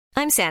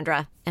I'm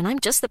Sandra, and I'm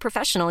just the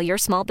professional your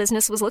small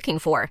business was looking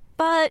for.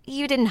 But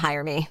you didn't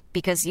hire me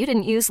because you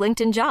didn't use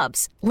LinkedIn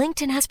Jobs.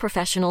 LinkedIn has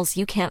professionals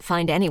you can't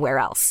find anywhere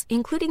else,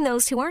 including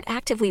those who aren't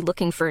actively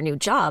looking for a new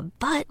job,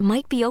 but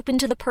might be open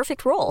to the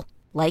perfect role,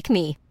 like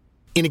me.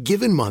 In a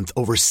given month,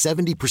 over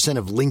 70%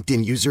 of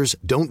LinkedIn users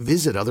don't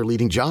visit other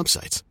leading job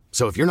sites.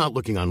 So if you're not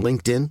looking on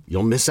LinkedIn,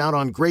 you'll miss out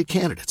on great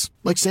candidates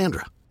like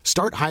Sandra.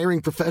 Start hiring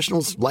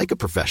professionals like a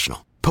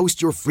professional.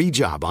 Post your free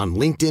job on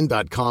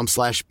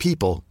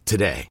linkedin.com/people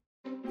today.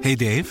 Hey,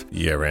 Dave.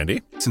 Yeah,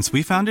 Randy. Since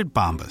we founded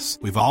Bombas,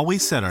 we've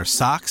always said our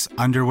socks,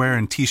 underwear,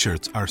 and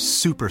T-shirts are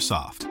super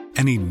soft.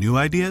 Any new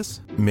ideas?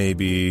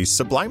 Maybe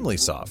sublimely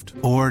soft.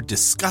 Or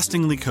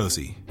disgustingly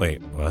cozy.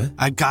 Wait, what?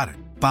 I got it.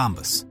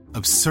 Bombas.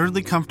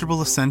 Absurdly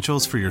comfortable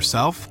essentials for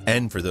yourself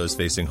and for those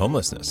facing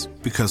homelessness.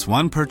 Because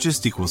one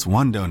purchased equals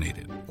one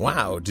donated.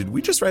 Wow, did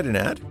we just write an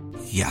ad?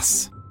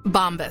 Yes.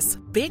 Bombas.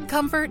 Big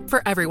comfort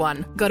for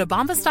everyone. Go to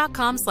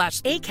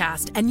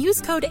bombas.com/ACAST and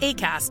use code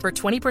ACAST for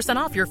 20%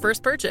 off your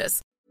first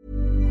purchase.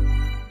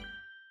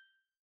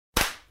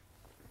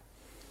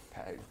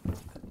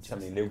 So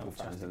many Liverpool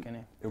fans. We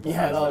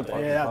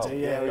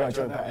got to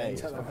join Pet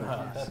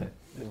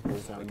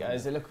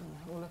Guys, they all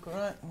look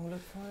alright, all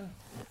look fine.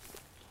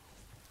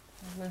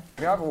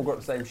 We have all got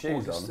the same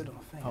shoes on.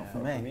 Apart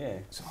from me. Yeah.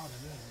 It's hard to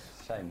do.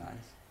 Shame, nice.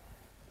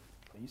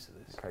 I'm used to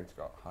this. Craig's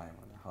got higher,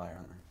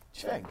 aren't they?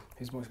 Do you think?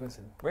 Who's more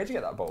expensive? Where'd you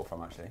get that bottle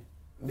from, actually?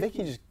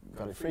 Vicky just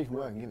got it free from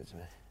work and give it to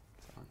me.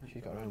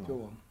 She's got her own Your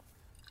one. one.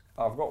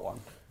 Oh, I've got one.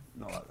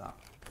 Not like that.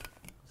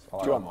 Do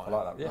you want mine? I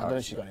like that. Yeah. I don't know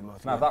if she's got any more.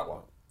 No, that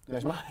one.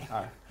 There's mine.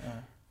 Oh.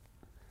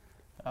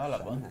 I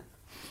like one.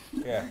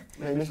 Yeah.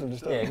 No,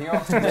 misunderstood. Yeah, can you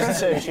ask There's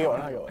two, she got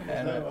one, I got one.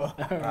 Yeah, no.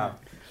 Wow.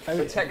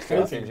 The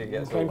texture seems you can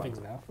get Phone one. things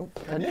now.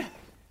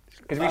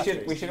 Because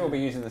we should all be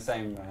using the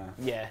same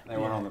Yeah.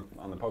 one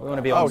on the podcast. We want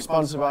to be Oh, on,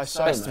 sponsored by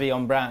Soma. best to be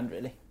on brand,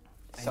 really.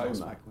 so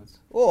backwards.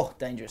 Oh,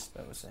 dangerous,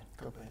 I would say.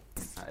 Could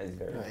be. That is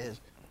very, No, it is.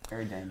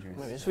 very dangerous.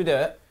 No, it is. Should we do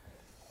it?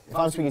 If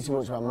I'm speaking too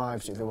much about my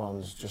particular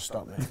ones, just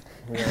stop me.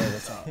 We're over the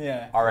top.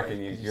 Yeah. I reckon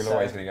you're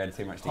always going to go into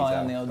too much detail. High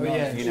on the old You know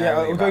yeah, everything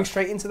we're about- going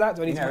straight into that.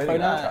 Do I need You know to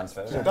everything phone about out?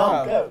 transfers. So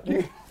don't go.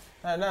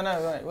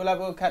 No, right.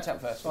 We'll catch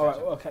up first. All right,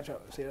 I'll catch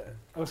up. See you.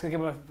 I was going to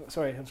get my.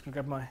 Sorry, I'm just going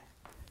to grab my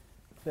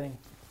thing.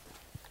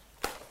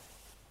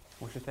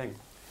 What's your thing?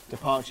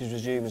 Departures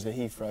resume as the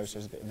Heathrow, so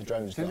the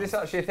drone's Is gone. this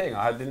actually a thing?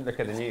 I didn't look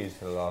at the news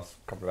for the last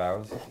couple of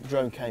hours. The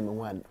drone came and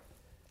went.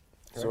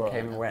 So it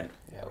came and went.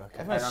 Yeah, we're okay.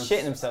 Everyone's I'm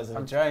shitting themselves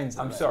with drones.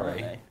 I'm at the sorry.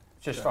 moment, aren't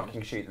Just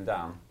fucking shoot them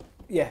down.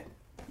 Yeah,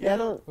 Yeah, I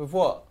don't. they? With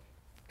what?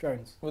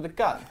 drones. With a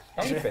gun?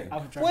 Anything. I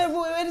have a drone.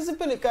 Where does a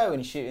bullet go when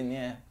you shoot in the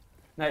air?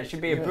 No, it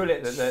should be a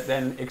bullet that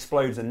then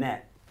explodes a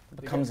net. It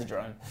becomes a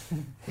drone.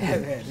 Yeah,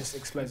 it just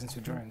explodes into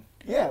a drone.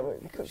 Yeah, well,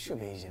 it should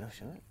be easy enough,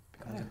 shouldn't it?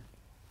 Yeah.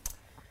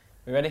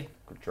 We ready?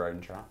 Good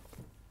drone chat.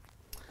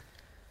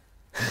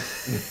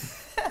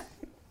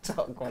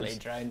 Top quality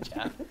drone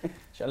chat.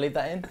 Shall I leave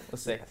that in? We'll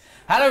see.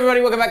 Hello everybody,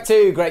 welcome back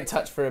to Great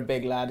Touch for a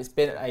Big Lad. It's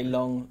been a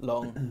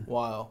long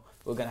while.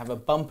 We're going to have a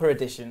bumper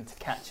edition to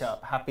catch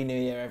up. Happy New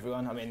Year,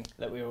 everyone. I mean,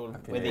 look, we were all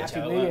with each Happy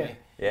other, New weren't Year.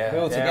 we? Yeah. We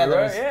were all yeah, together we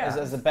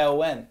were, as the bell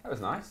went. That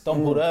was nice.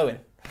 Don Paul Irwin.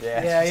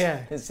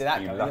 Yeah. Didn't see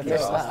that You coming. lucky did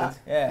you?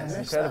 bastard. Yeah, it's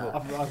incredible.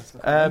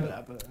 I remember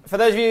that, but For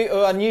those of you who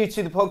are new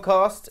to the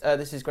podcast,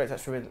 this is Great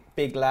Touch for a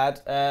Big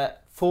Lad.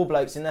 Four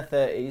blokes in their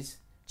 30s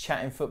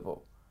chatting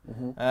football.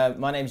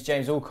 My name's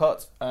James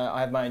Alcott. I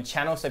have my own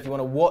channel, so if you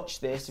want to watch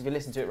this, if you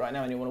listen to it right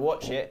now and you want to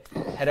watch it,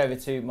 head over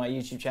to my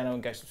YouTube channel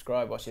and go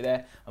subscribe whilst you're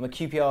there. I'm a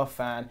QPR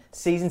fan,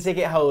 season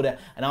ticket holder,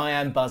 and I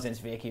am buzzing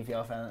to be a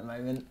QPR fan at the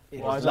moment.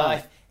 Why is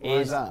Life that? Why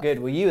is is that? good.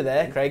 Well, you were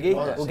there, Craigie.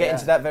 Was, We'll get yeah.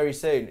 into that very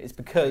soon. It's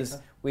because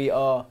we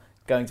are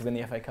going to win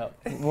the FA Cup.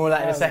 More of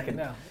that in a second.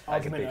 No, Like a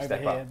argument big over step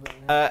here. up.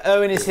 But,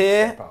 Owen is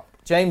here. Step up.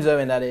 James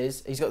Owen, that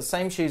is. He's got the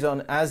same shoes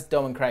on as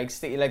Dom and Craig.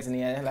 Stick your legs in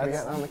the air, Can we lads.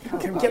 get round the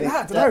camp? Can we get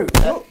that?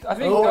 Yeah. No. I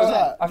think What was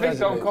that? I think Jersey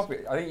Don boots.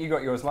 copied. I think you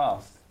got yours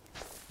last.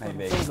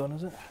 Maybe. Thing's on,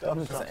 is it?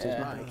 Dom's dropped his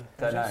Yeah. mic.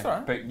 Don't know. It's all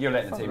right. But you're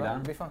letting the team It'll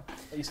down. be fine.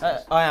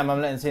 Useless. I am.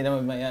 I'm letting the team down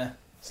with my.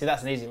 See,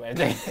 that's an easy way of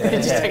doing it.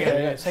 Just Yeah. take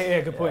it.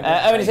 Yeah, good point.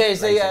 Owen is here.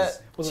 He's a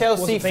Wasn't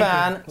Chelsea thinking.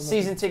 fan, Wasn't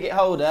season ticket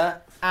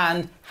holder,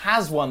 and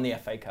has won the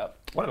FA Cup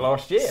What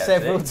last year?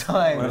 several actually.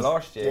 What times.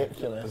 last year?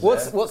 Ridiculous.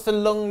 What's the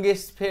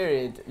longest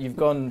period you've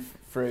gone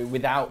through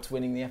without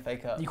winning the FA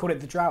Cup? You call it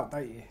the drought,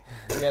 don't you?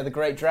 Yeah, the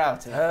Great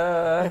Drought.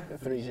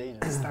 3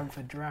 seasons.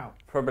 Stamford drought.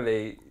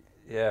 Probably.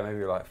 Yeah,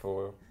 maybe like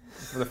for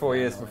the 4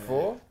 years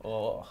before.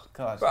 Oh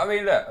God. But I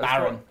mean, look.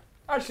 Baron.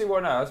 Actually,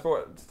 well, no. I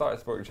started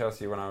supporting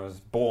Chelsea when I was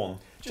born.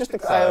 Just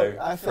So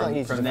I feel like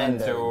he's from then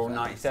defended. till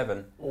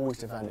 '97. Always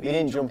defended. You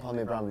didn't jump on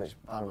the Abramovich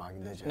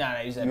bandwagon, did you? No,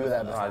 he was there You were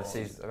there before. I've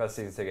had a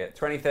season ticket.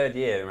 23rd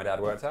year my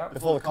dad worked out.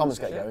 Before the comments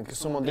get going, because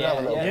someone did have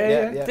a little...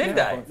 Yeah. Did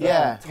they?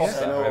 Yeah,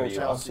 Toss it, whoever you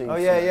are. Chelsea. Oh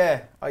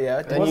yeah. Oh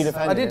yeah. Then you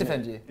defended I did him,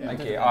 defend you.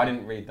 Thank you. I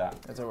didn't read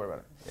that. Don't worry about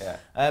it.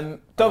 Yeah.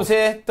 Dom's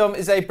here. Dom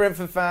is a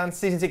Brentford fan,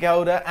 season ticket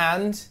holder,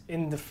 and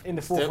In the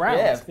fourth Still-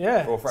 round.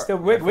 yeah. Still,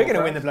 we're going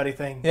to win the bloody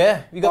thing.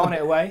 yeah, you got On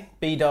it away.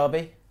 B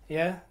Derby.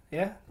 Yeah.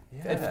 Yeah,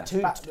 Yeah.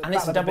 And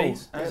it's a double.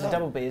 And it's a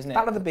double B, isn't it?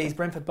 Battle of the Bees,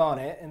 Brentford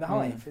Barnet in the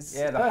Hive. It's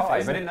Yeah, the perfect, Hive. I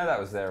isn't didn't know that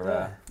was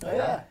their.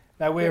 Yeah.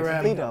 No,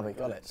 we're B Derby,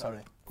 got it, sorry.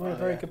 we're in a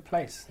very good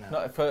place now.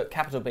 Not for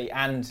capital B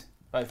and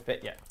both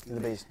bit. Yeah. The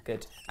Bees.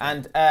 Good.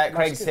 And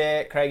Craig's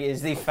here. Craig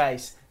is the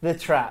face, the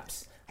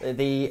traps,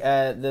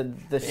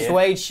 the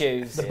suede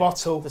shoes, The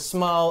bottle. the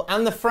smile,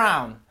 and the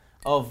frown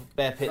of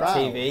Bear Pit Frown?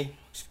 TV.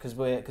 Because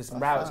Rowett's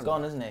frown.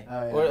 gone, isn't he?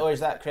 Oh, yeah. Or is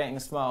that creating a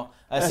smile?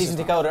 That's Season a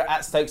ticket holder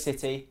at Stoke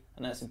City.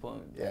 I know it's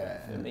important. Yeah.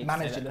 For me to say that,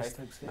 Managerless.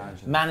 Craig.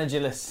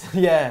 Managerless.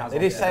 Yeah, they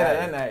did say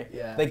that, don't they?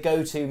 Yeah. They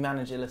go to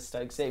managerless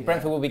Stoke City.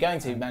 Brentford will be going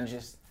to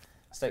managerless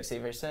Stoke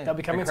City very soon. They'll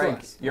be coming to Craig,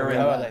 us. you're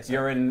How are they, sir?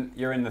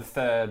 you're in the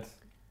 3rd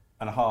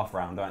and a half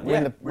round, aren't you?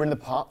 Yeah. We're in the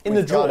pot. In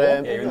the We've got, draw.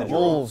 Yeah, you're in the draw.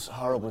 Wolves,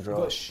 horrible We've draw.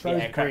 got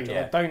Shrewsbury.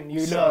 Yeah. Don't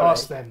you look Sorry.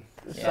 past them.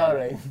 Yeah.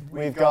 Sorry.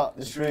 We've got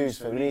the Shrews,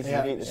 so we need to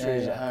Yeah. beat the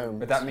Shrews Yeah. at home.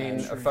 Would that mean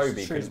a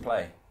Phobie couldn't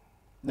play?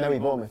 No, we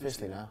bought him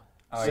officially now.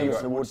 Oh, Since you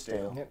got the Woods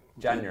deal. Yep.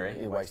 January.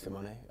 He wasted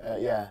money.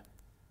 Yeah.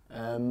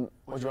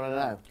 What do you want to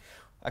know?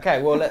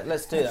 Okay, well,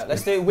 let's do that.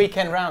 Let's do a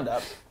weekend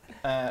roundup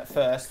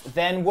first.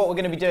 Then what we're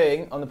going to be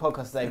doing on the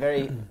podcast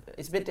today,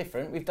 it's a bit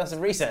different. We've done some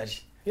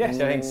research. Yes.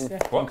 Which I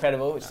think's What?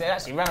 incredible. Which,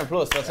 actually, round of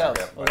applause to ourselves.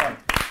 Yeah, Well done.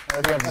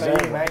 Hello,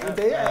 you, mate. You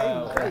do, yeah.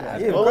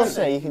 Well, we'll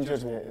see. You can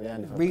judge me at the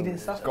end. If I've Reading done it.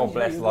 stuff. God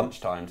bless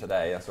lunchtime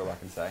today, that's all I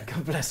can say.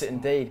 God bless it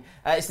indeed.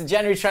 It's the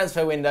January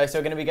transfer window, so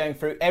we're going to be going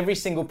through every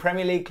single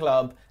Premier League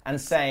club and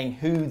saying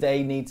who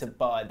they need to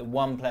buy, the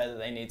one player that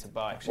they need to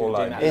buy. Actually, Or we're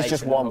doing loan. that It's later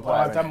just in the one podcast. player.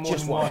 I've done more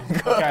Just than one.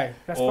 one. Okay,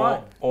 that's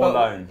fine. Or But-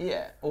 loan.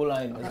 Yeah, all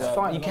loan as That's well.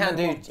 fine, You I'm can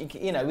not do,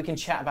 you know, we can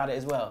chat about it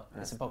as well.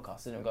 It's a podcast,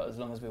 isn't it? We've got as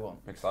long as we want.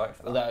 I'm excited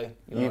for that. Although,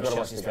 You've got to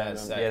watch Chelsea the game, Spurs,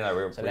 haven't so, Yeah, no,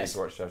 we so need let's to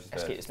watch Chelsea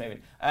let's Spurs. keep this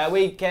moving.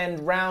 Weekend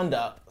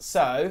roundup.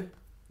 So,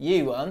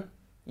 you won,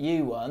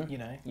 you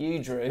know. you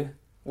drew,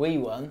 we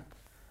won.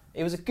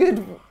 It was a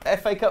good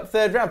FA Cup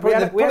third round. We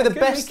Probably, had a the good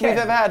best weekend.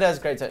 we've ever had as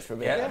Great Touch for a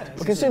bit. Yeah.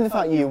 Well, considering the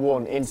fact you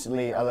won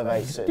instantly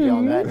elevates it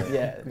beyond then.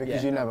 Yeah, Because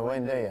yeah. you never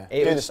win, do you?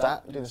 It Do the was-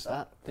 stat.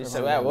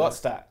 So, what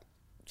stat?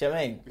 Do you know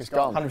what I mean? It's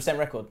gone. 100%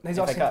 record. He's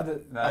FA asking Cup. for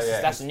the. No,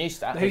 That's a new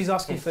stat. Who's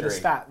asking for the history.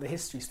 stat, the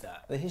history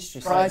stat? The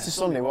history Prior stat. to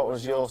Sunday, what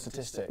was your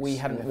statistics? We in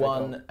hadn't the FA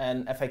won Cup?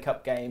 an FA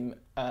Cup game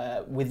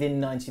within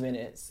 90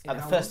 minutes In at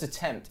the how first long?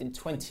 attempt in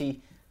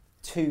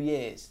 22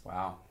 years.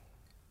 Wow.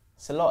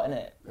 It's a lot, isn't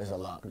it? There's a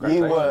lot. You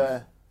Congratulations.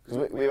 were,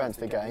 because we went to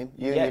the game,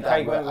 you Yeah, and your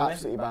Craig dad were went with me.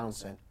 absolutely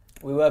bouncing.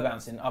 We were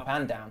bouncing up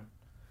and down.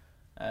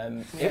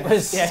 It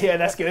was Yeah,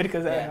 that's good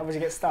because Yeah. otherwise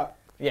you get stuck.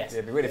 yes, Yeah,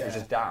 it'd be weird if it was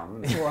just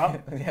down. Or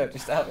up. yeah,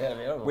 just up. Yeah, it'd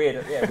be horrible. Weirder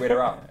up. Yeah.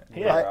 Weirder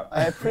up.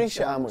 I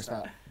appreciate how much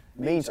that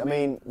means. I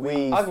mean,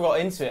 we. I got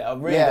into it. I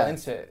really Yeah. got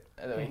into it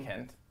at the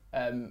weekend.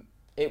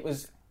 It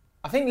was.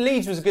 I think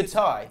Leeds was a good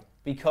tie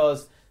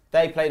because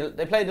they played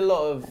a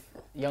lot of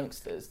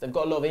youngsters. They've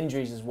got a lot of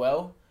injuries as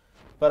well.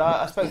 But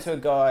I spoke to a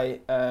guy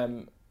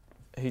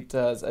who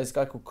does. This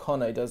guy called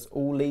Connor who does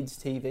All Leeds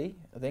TV,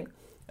 I think,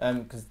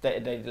 because they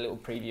did a little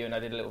preview and I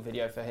did a little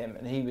video for him.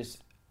 And he was.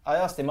 I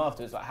asked him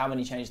afterwards, like, how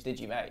many changes did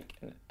you make?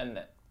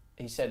 And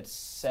he said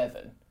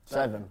 7.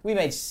 7. We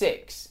made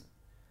 6.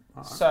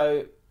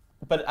 So,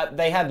 but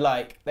they had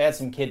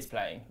some kids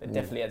playing. They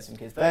definitely had some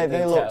kids playing. They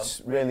you could tell.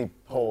 looked really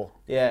poor.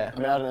 Yeah. I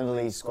mean, I don't know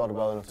the Leeds squad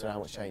well enough to know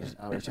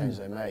how many changes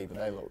they made, but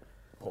they looked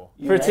poor.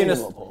 You For a made team them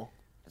that's- look poor.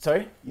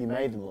 Sorry. You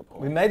made them look poor.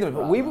 We made them,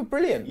 but we were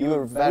brilliant. You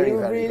were very, we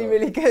were very really, good.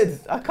 really good.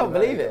 I can't You were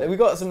very believe it. good. We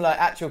got some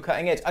actual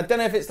cutting edge. I don't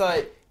know if it's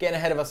getting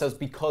ahead of ourselves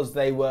because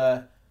they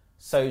were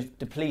so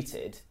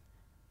depleted.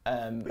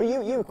 But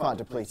you were quite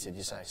depleted,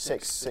 you say.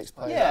 Six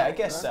players. Yeah, out, I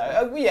guess right?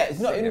 so. Yeah, it's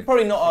not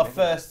probably not our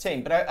first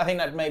team, but I think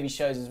that maybe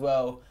shows as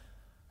well.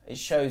 It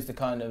shows the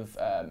kind of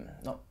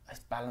not is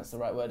balance the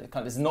right word.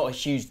 There's not a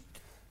huge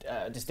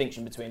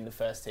distinction between the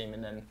first team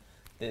and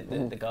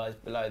then the guys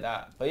below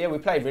that. But yeah, we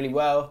played really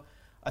well.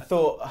 I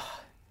thought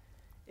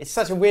it's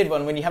such a weird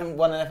one when you haven't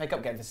won an FA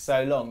Cup game for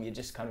so long. You're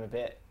just kind of a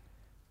bit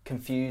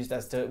confused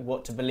as to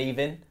what to believe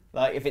in.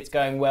 Like if it's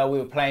going well, we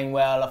were playing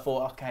well. I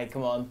thought, okay,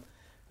 come on.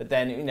 But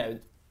then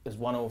it was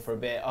 1-1 for a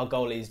bit. Our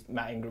goalie's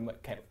Matt Ingram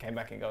came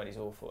back and goal and he's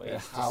awful. He's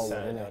just howler, so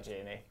isn't he? dodgy,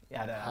 isn't he? He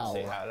had an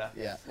absolute howler.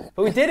 Yeah.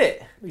 But we did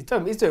it.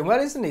 He's doing well,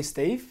 isn't he,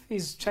 Steve?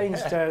 He's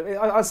changed.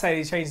 I'd say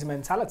he changed the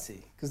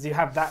mentality because you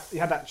had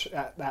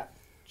that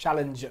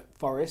challenge at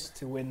Forest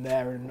to win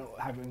there and not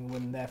having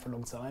won there for a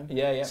long time.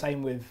 Yeah.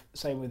 Same with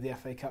the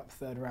FA Cup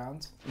third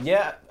round.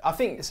 Yeah, I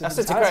think It's a I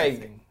said to mentality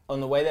Craig thing.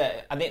 on the way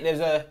there. I think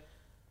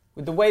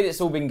with the way that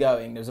it's all been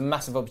going, there was a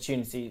massive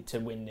opportunity to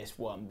win this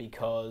one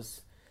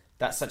because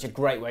that's such a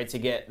great way to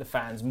get the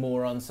fans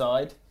more on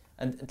side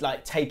and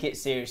take it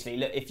seriously.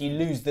 Look, if you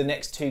lose the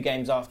next 2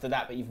 games after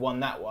that, but you've won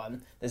that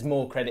one, there's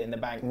more credit in the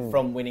bank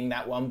from winning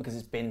that one because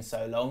it's been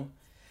so long.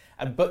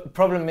 But the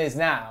problem is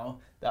now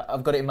that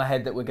I've got it in my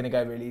head that we're going to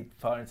go really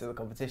far into the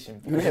competition.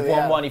 Because Really, you've won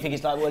yeah. one, you think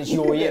it's it's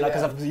your year.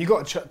 You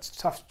got a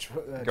tough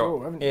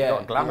draw, haven't you? Yeah. You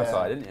got a glamour Yeah.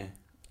 side, didn't you?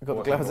 Got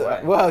the Wasn't gloves away.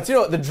 out. Well, do you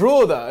know what? The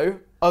draw, though,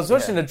 I was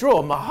watching the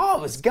draw, my heart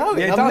was going.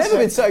 Yeah, it I've does, never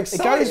been so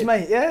excited. It goes,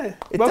 mate, yeah.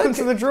 Welcome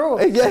to the draw.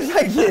 Yeah,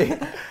 thank you.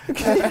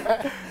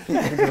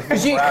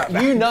 Because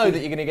you know that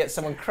you're going to get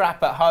someone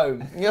crap at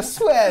home. You're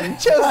sweating.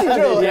 Chelsea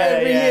draw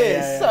every year.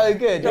 It's so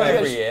good. Not You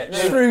every get year.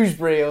 No.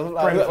 Shrewsbury or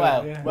like, Brentford,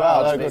 well, yeah.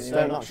 Well, that's no, a bit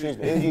but not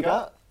Shrewsbury. Who have you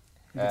got?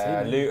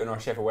 Luton or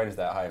Sheffield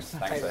Wednesday at home.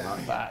 Thanks very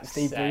much.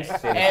 Steve Bruce.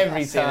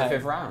 every See you in the time.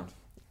 fifth round.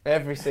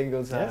 Every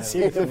single time. See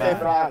you for the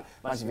fifth round.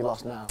 Imagine if you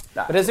lost now.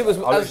 But as it was,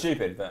 I was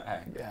stupid, but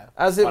hey. Yeah.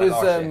 as it Like was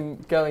last year.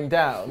 going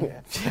down,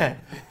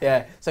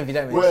 yeah. So if you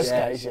don't miss, Worst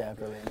yeah. case, yeah,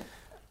 brilliant.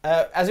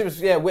 As it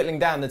was whittling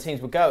down, the teams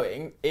were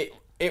going.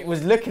 It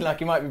was looking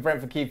like it might be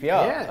Brentford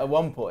QPR at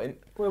one point.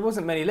 Well, there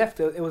wasn't many left.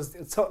 It was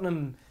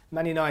Tottenham,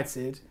 Man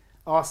United,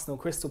 Arsenal,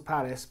 Crystal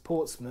Palace,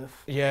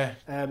 Portsmouth, Yeah,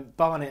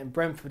 Barnet and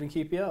Brentford and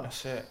QPR.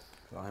 that's it.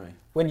 Blimey.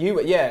 When you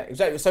were, yeah,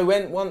 exactly. So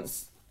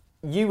once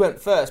you went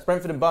first,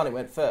 Brentford and Barnet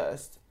went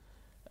first.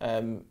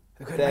 Then-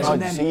 Imagine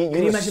them. so you Can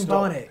you were imagine stuck.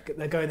 Barnet?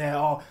 They're going there.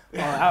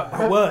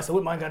 At worst, I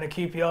wouldn't mind going to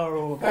QPR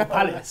or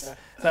Palace.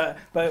 So,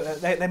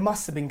 but they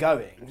must have been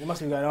going. They must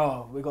have been going.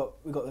 Oh, we got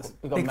this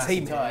we got big massive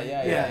team. tie,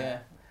 here." yeah.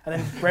 And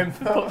then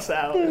Brentford pops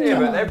out. Yeah,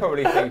 but they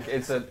probably think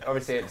it's a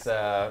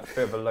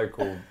bit of a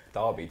local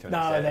derby to an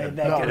No, extent.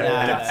 they're And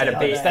gonna- a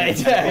B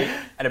stage.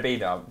 and a B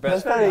derby.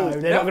 That's But very... No,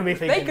 they're not going to be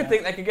thinking. they could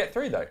think they could get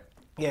through though.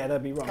 Yeah,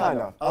 they'd be wrong. Kind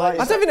of. I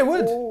don't think it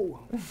would. Ooh.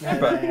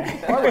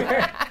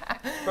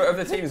 But of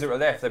the teams that were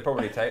left, they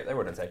wouldn't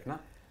have taken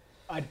that.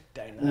 I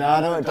don't know.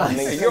 No, I don't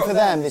think You're- for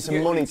them, it's a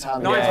money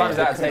time. Nine times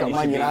out of 10 Got you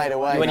Man should be- United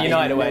away. When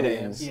United away,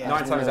 millions. Yeah.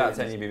 9 times out of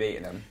 10 you'd be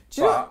beating them.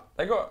 Do you But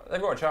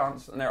they've got a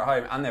chance and they're at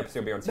home and they'll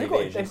still be on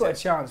TV. They've got a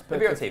chance. But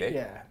They'll be on TV.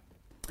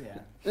 Yeah.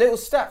 Little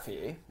stat for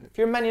you: if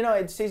you're a Man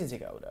United season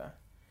ticket holder,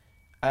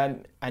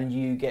 and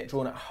you get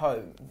drawn at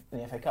home in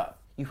the FA Cup,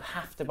 you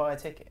have to buy a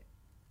ticket.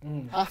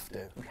 Have to.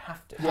 You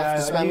have to. Have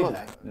to spend knew money.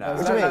 that. No.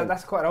 What do you mean?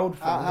 That's quite old.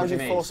 How do you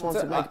mean? force someone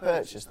to So, make a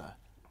purchase though?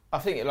 I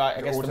think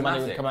I guess the money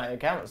would Automatic. come out of your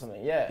account or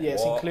something. Yeah. Yeah,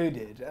 it's What?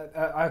 included.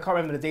 I can't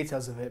remember the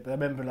details of it, but I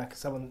remember like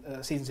someone,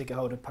 a season ticket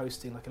holder,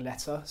 posting like a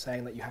letter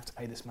saying that you have to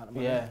pay this amount of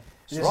money. Yeah.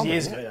 This wrong,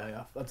 years isn't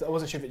ago. I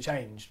wasn't sure if it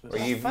changed. But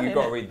Well, you've funny,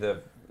 got to innit? read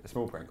the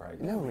small print,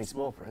 Craig. No one reads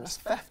small print. That's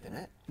theft, isn't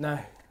it? no.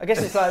 I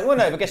guess it's like, well,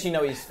 no, but I guess you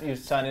know what you're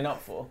signing up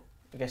for.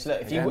 I guess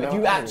look, if Yeah, you no, if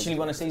you I actually don't.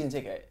 want a season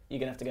ticket, you're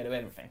gonna have to go to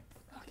everything.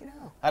 Fucking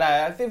hell. I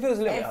know. It feels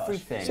a little bit harsh.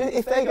 Everything. So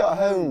if they got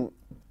home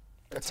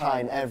a tie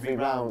in every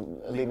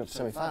round leading up to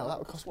semi-final, that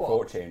would cost what?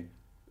 Fortune.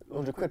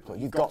 100 quid plus.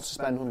 You've got to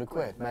spend 100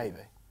 quid,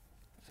 maybe.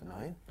 It's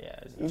annoying. Yeah.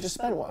 You just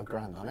spent what,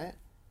 £1,000 on it?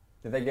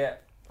 Did they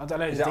get... I don't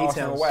know Is the it details.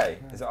 Arsenal away?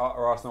 Is it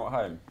or Arsenal at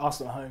home?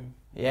 Arsenal at home.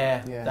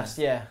 Yeah. Yeah. That's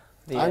The,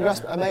 I'm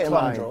just a mate of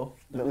plum mine draw.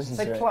 that listens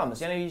Say to it. plums.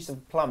 You know you used to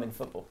plum in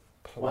football.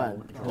 When?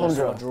 Draw. Plum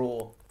draw.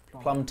 Draw.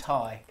 Plum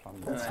tie.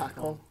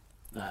 Tackle.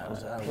 No, it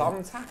was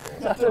Plum tackle.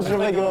 That's just a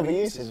regular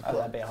overuse. Oh,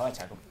 that'd be a high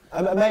tackle.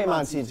 A mate of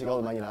mine seems to go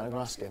to Man United. I'm going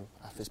to ask him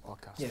after this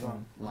podcast. Yeah, go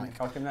on. Mike.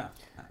 Ask him now.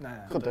 No.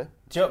 Could do.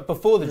 Do you know,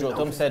 before the draw,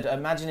 Dom said,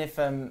 imagine if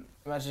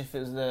it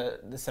was the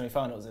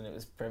semi-finals and it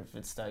was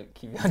Brentford, Stoke,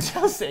 QPR,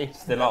 Chelsea.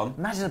 Still on.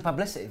 Imagine the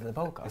publicity for the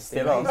podcast. It's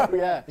still on. Oh,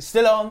 yeah. It's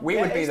still on. We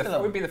Yeah, would be it's still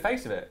on. we'd be the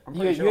face of it. I'm You,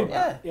 pretty sure.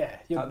 Yeah.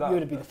 you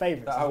would be the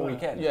favourites. That as whole well.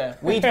 weekend. Yeah,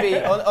 we'd be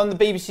on the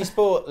BBC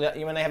Sport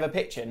when they have a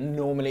picture.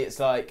 Normally, it's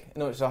like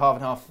it's a half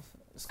and half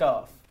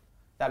scarf.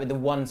 That'd be the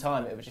one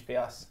time it would just be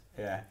us.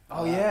 Yeah.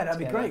 Oh yeah, that'd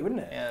be together. great, wouldn't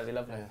it? Yeah, that'd be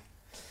lovely.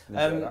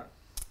 Enjoy that.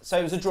 So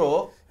it was a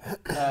draw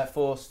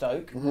for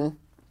Stoke,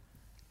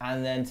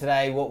 and then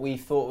today what we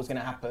thought was going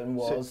to happen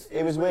was So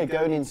it was weird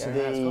going into Yeah,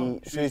 it's gone.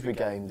 the Shrewsbury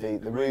game. The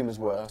rumours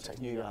were, I was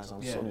texting you guys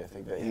on Sunday, I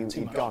think, that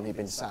he'd gone, he'd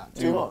been sacked.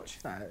 Too much?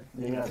 No,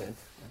 You know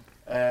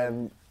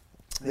him.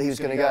 That he was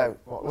going to go.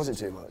 What was it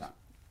too much?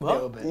 a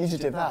little bit. You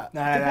just did that.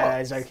 No,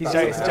 he's joking. He's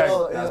That's joking.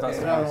 what He's I joking. was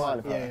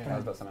about to say. Yeah. I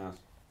was about something else.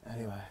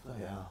 Anyway,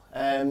 bloody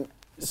hell.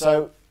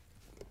 So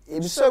it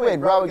was so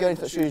weird. Raul going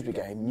into that Shrewsbury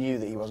game knew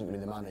that he wasn't going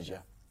to be the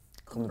manager.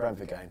 Come the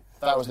Brentford game,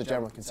 that was the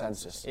general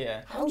consensus.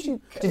 yeah. How would you?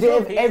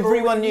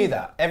 Everyone knew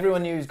that.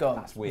 Everyone knew he was gone.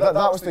 That's weird. That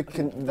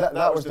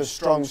was the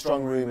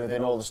strong rumour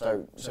within all the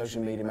Stoke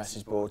social media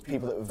message boards.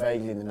 People that were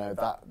vaguely in the know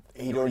that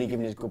he'd already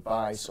given his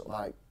goodbyes, sort of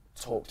like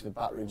talk to the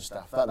backroom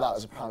staff. That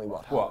was apparently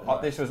what happened.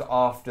 What? This was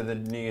after the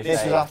New Year's This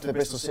Day. was after the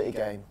Bristol City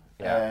game.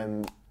 Yeah.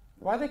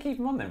 Why'd they keep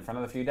him on then for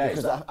another few days?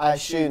 Because I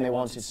assume they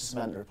wanted to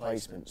cement the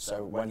replacement,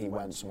 so when he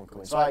went, someone could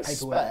come in. So I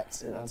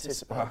expect and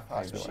anticipate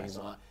fax machines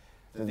like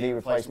that the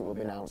replacement will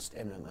be announced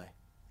imminently.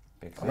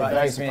 Big I'm Right,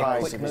 very gives me a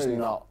surprised quick if it's move.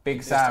 not. Big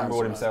this Sam time ruled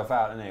summer. himself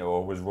out, didn't he?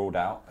 Or was ruled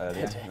out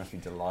earlier. He must be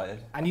delighted.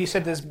 And you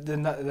said there's the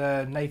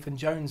Nathan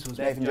Jones was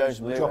Nathan Jones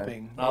from Luton.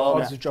 dropping. Oh,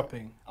 Odds yeah. was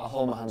dropping. I'll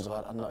hold my hands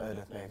up. I've not heard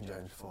of Nathan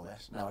Jones before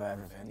this. Now I know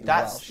everything. He's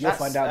That's Welsh. You'll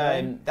find out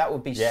then. That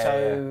would be Yeah,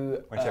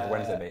 so. When Sheffield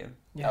Wednesday beat him.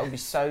 That would be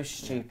so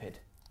stupid.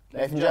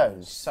 Nathan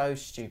Jones. So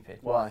stupid.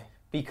 Why?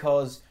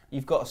 Because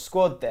you've got a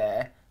squad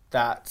there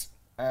that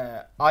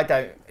I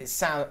don't. It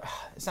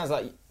sounds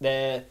like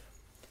they're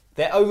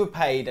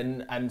overpaid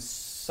and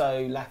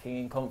so lacking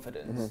in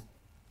confidence,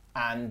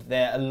 and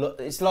they're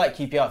it's like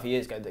QPR a few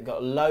years ago. They've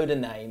got a load of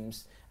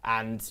names,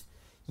 and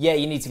yeah,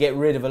 you need to get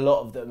rid of a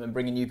lot of them and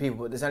bring in new people,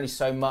 but there's only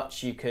so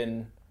much you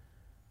can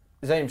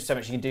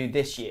do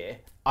this year.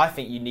 I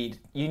think you need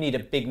a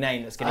big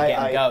name that's going to get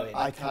them going.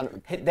 I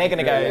can't. They're going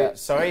to go,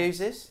 sorry, who's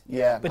this?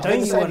 Yeah, but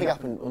don't you want to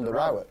happen under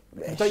Rowett?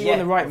 Don't you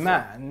want the right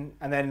man,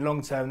 and then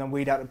long term, then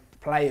weed out the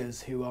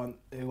players who aren't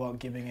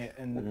giving it?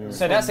 And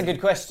So that's a good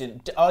question.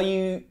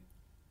 Do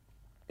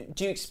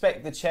you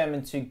expect the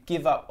chairman to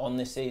give up on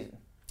this season?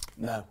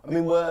 No, I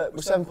mean we're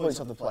 7 points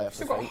off the playoffs.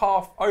 We've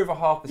got over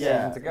half the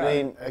season to go. I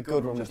mean a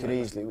good run we could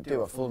easily do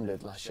what Fulham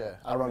did last year.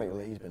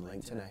 Ironically, he's been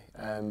linked, isn't he?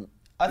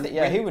 I think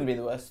he wouldn't be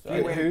the worst.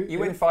 You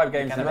win 5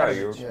 games in a row,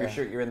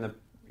 you're in the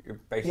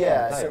basically.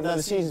 Yeah, so no,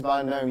 the season's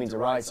by no means a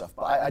write-off,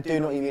 but I do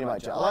know what you mean about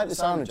Jones. I like the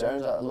sound of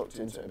Jones. I looked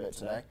into it a bit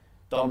today.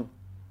 Dom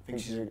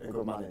thinks he's a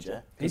good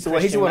manager. He's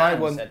the one I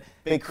wanted.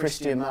 Big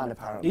Christian man,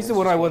 apparently. He's the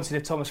one I wanted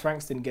if Thomas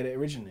Franks didn't get it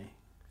originally.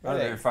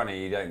 Rather than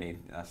funny, you don't need.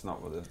 That's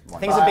not what the. I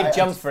think it's a big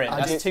jump for him.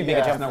 That's too big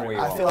a jump for him.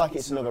 I feel like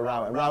it's another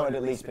Rowett. Rowett had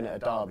at least been at a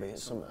derby.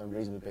 It's a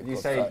reasonably big. You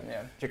say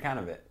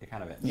Jokanovic.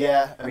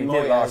 Yeah, I mean, he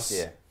did last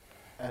year.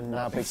 And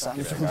now Big Sam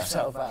took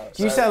himself out.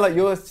 You sound like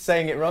you're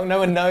saying it wrong. No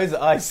one knows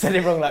that I said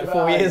it wrong like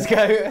 4 years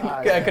ago.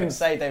 I couldn't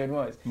say David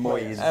Moyes.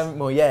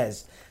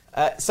 Moyes.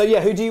 So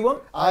yeah, who do you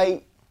want?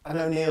 I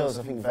know Neil's,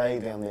 I think,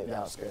 vaguely on the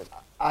outskirts.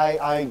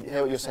 I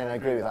hear what you're saying, I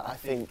agree with that. I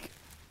think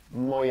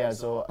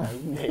Moyes or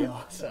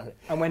O'Neill, sorry.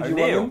 And when do you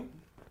want them?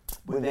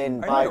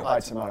 Within,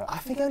 by tomorrow. I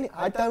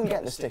don't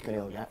get the stick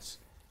O'Neill gets.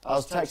 I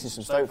was texting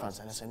some Stoke fans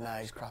and they said, no,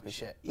 he's crappy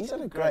shit. He's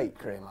had a great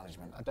career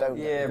management. I don't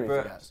get the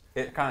grief he gets.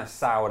 It kind of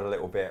soured a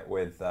little bit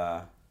with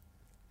the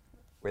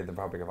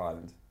Republic of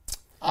Ireland.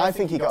 I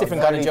think he got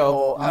different kind of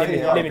job. I think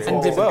he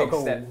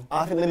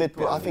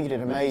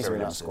did amazing in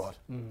that squad.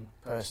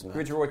 Personally.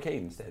 Which Roy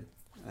Keane did.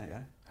 There you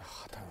go.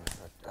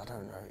 I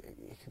don't know.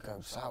 He could go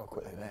sour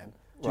quickly then.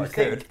 Well, he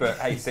could, but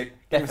hey,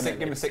 give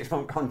him a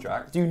 6-month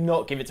contract. Do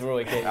not give it to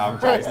Roy Keane. I'm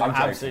joking. I'm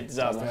absolute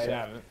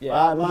disaster.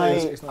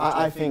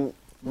 I think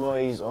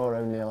Moyes or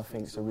O'Neill, I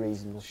think, is a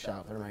reasonable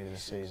shout for the remainder of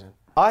the season.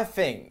 I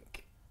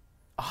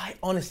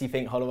honestly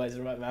think Holloway's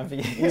the right man for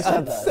you. You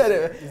said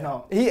that. He's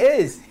not. He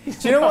is.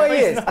 Do you know why he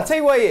is? I'll tell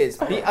you why he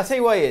is. I'll tell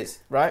you why he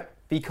is, right?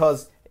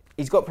 Because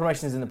he's got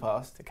promotions in the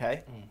past,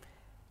 okay?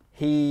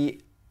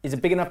 He is a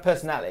big enough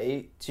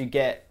personality to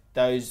get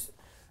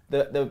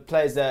the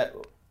players that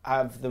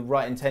have the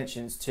right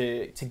intentions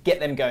to get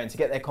them going, to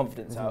get their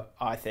confidence up,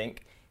 I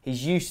think.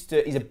 He's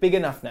a big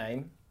enough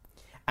name,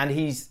 and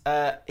he's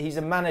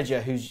a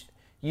manager who's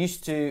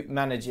used to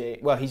managing.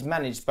 Well, he's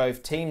managed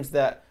both teams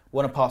that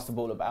want to pass the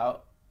ball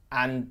about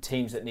and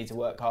teams that need to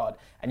work hard.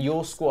 And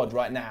your squad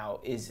right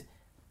now is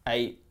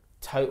a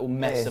total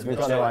mess of the two. We've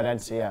got no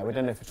identity. Yeah, we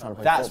don't know if we're trying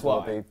to play football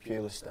or be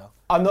purely still.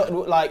 I'm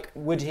not like,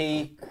 would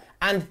he?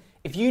 And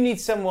if you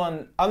need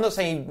someone, I'm not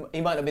saying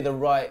he might not be the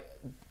right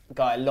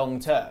guy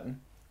long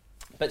term,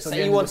 but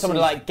say you want someone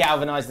to like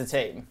galvanise the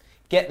team,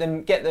 get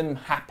them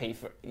happy.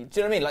 Do you know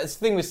what I mean? Like this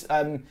thing with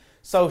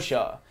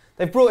Solskjaer,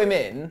 they've brought him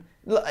in.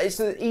 It's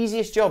the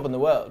easiest job in the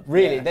world,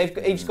 really. Yeah.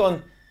 He's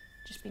gone.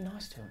 Just be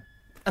nice to him,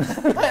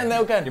 and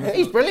they'll go.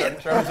 He's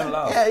brilliant. Show him some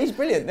love. Yeah, he's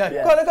brilliant. No,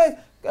 go.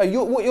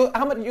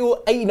 How much?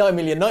 You're 89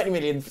 million, 90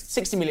 million,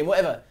 60 million,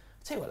 whatever. I'll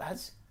tell you what,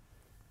 lads.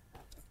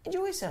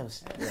 Enjoy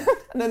yourselves. Yeah.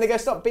 And then they go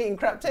stop beating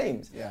crap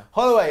teams. Yeah.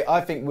 Holloway,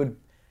 the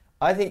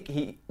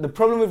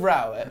problem with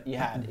Rowett you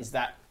had is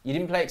that you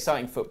didn't play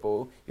exciting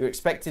football. You were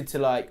expected to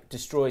like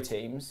destroy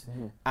teams,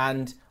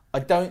 and I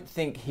don't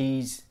think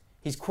he's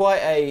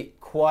quite a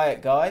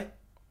quiet guy.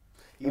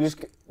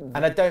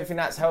 And I don't think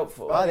that's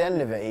helpful. By the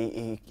end of it,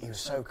 he was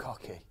so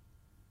cocky.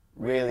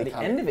 Really, the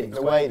end of it.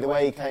 The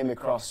way he came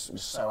across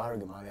was so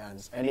arrogant by the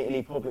end, and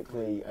he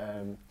publicly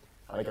had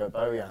a go at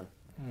Bojan.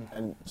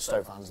 And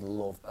Stoke fans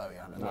love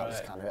Bojan, and that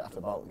was kind of it after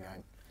the Bolton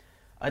game.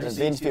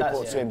 The interview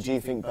put to him, do you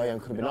think Bojan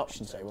could have been an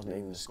option today? He wasn't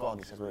even in the squad.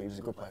 He said, well, he was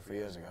a good player 3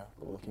 years ago,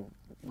 but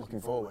looking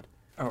forward.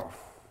 Oh.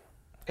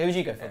 Who would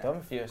you go for, Dom,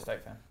 if you're a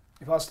Stoke fan?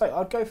 If I was Stoke,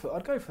 I'd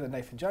go for the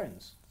Nathan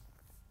Jones.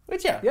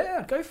 Would you?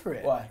 Yeah, go for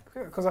it. Why?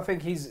 Because I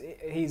think he's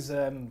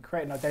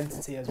creating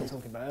identity, as we were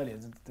talking about earlier,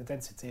 the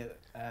identity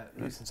at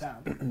Luton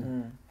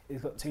Town.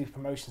 He's got 2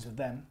 promotions with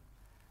them.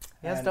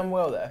 He has done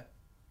well there.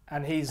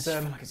 And he's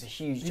like it's a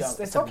huge jump.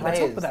 They're top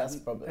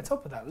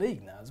of that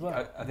league now as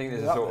well. I think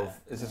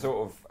there's a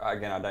sort of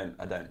again I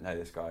don't know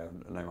this guy, I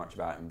don't know much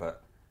about him,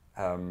 but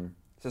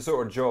it's a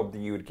sort of job that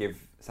you would give.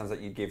 Sounds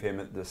like you'd give him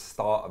at the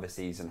start of a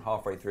season.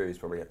 Halfway through is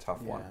probably a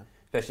tough one,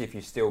 especially if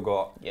you've still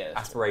got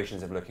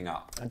aspirations of looking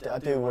up. I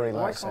do worry,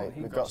 like I say,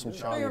 we've got some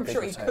charming. I'm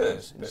sure he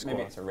could, but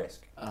maybe it's a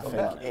risk. I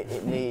think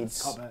it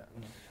needs.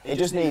 It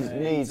just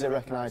needs a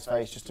recognised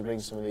face just to bring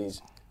some of these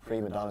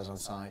prima donnas on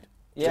side.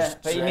 Yeah,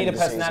 but you need a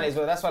personality as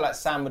well. That's why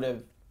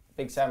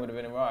Big Sam would have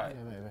been alright.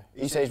 Yeah, maybe.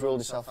 You say he's ruled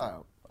himself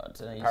out? I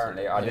don't know.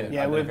 Apparently, I didn't.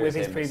 Yeah, with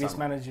his previous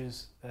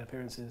managers'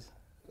 appearances,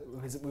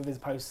 with his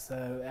posts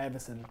at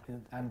Everton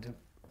and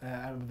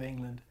with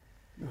England.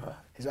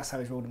 That's how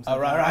he's ruled himself. Oh,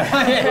 right.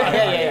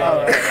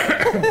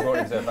 yeah. Ruled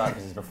himself out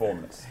because his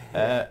performance.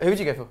 Who would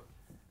you go for?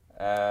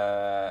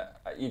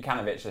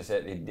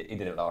 Jokanovic, he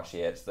did it last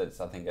year. I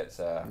think it's...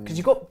 Because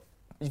you got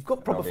You've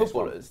got proper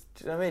footballers.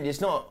 Do you know what I mean? It's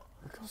not.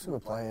 We've got some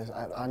good players.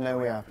 I know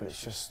we have, but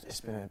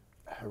it's been a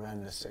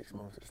horrendous 6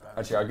 months.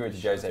 Actually, I agree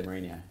with Jose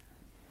Mourinho.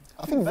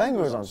 I think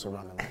Wenger was on some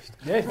random list.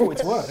 Yeah,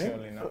 40-1, I think.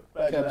 Surely not.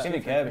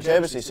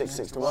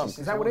 Gervasey 6-6-1.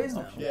 Is that what it is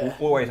now? Yeah.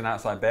 Always an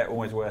outside bet,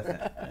 always worth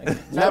it.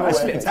 Never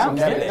That's win. split out.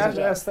 Never Yeah, win.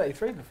 that's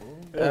 33 before.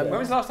 When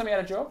was the last time he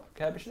had a job,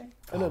 Kirbishley?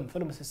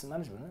 Fulham assistant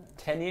management, isn't it?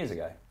 10 years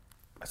ago.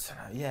 I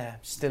don't know. Yeah,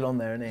 still on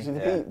there, isn't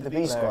he? The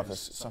B squad was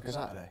Soccer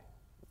Saturday,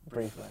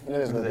 briefly. You know,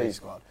 there's the B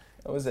squad.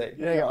 What was it?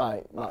 You know, you got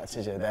like Matt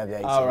Tijger, they're the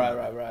 18. Oh,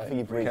 right. I think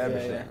he briefly.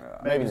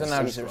 Kirbishley. Maybe He's the on C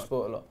Amsterdam squad.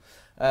 Sport a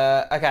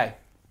lot. Okay.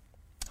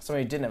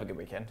 Someone who didn't have a good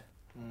weekend.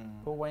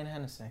 Paul Wayne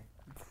Hennessy.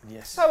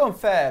 Yes. So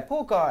unfair.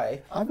 Poor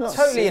guy. I've not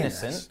Totally seen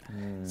innocent.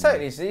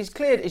 Totally innocent.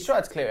 He's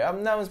tried to clear it up.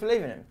 No one's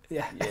believing him.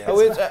 Yeah.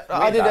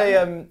 I did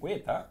a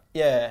weird that.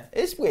 Yeah,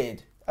 it's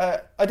weird.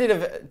 I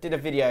did a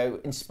video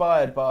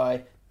inspired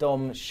by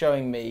Dom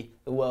showing me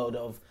the world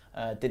of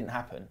Didn't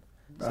Happen.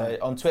 So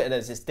on Twitter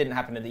there's this Didn't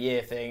Happen of the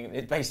Year thing.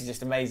 It's basically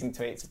just amazing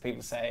tweets of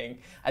people saying.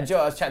 And Joe,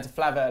 I was chatting to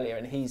Flav earlier,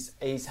 and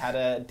he's had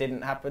a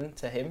Didn't Happen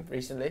to him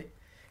recently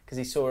because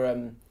he saw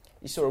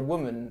a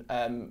woman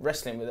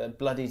wrestling with a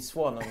bloodied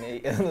swan on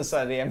the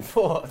side of the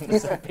M4,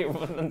 and so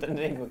people from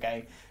underneath were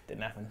going,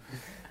 "Didn't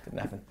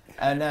happen."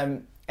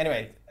 And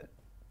anyway,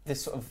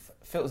 this sort of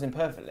filters in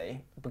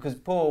perfectly because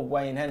poor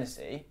Wayne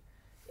Hennessy,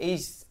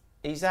 he's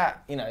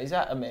at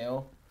a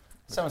meal.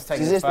 Someone's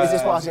taking. Is this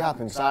what actually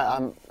happened? Because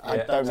I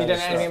don't know. So you don't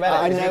know anything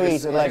about it? I know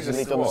he's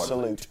allegedly done a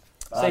salute.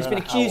 So he's been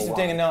accused of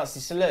doing a Nazi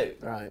salute,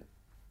 Right.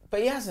 but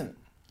he hasn't.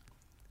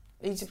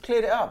 He's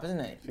cleared it up,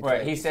 hasn't he?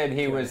 Right, he said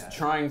he was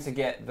trying to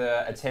get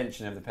the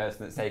attention of the person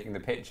that's taking the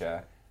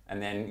picture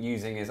and then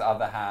using his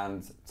other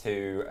hand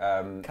to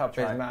Cup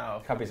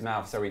his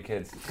mouth so he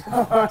could...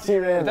 Don't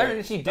Don't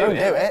actually do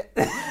it.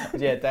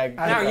 Yeah, Dag.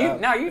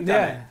 Now you've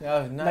done it.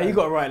 Oh, no. No, you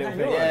got it right a little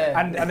bit. Yeah.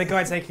 And the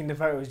guy taking the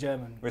photo was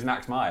German. It was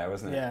Max Meyer,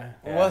 wasn't it?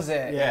 Yeah. Was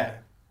it? Yeah.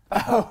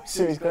 Oh,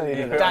 so he's going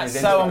to do That's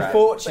his so Instagram.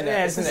 unfortunate,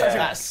 Yeah, isn't it? it's such a-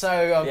 That's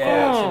so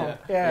unfortunate.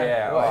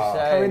 Yeah. What a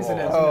shame.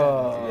 Coincidence,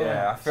 Oh.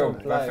 Yeah, I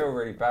feel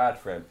really bad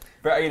for him.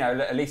 But,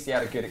 at least he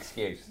had a good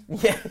excuse.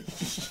 Yeah.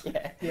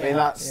 I mean,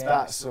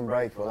 that's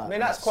unbreakable. I mean,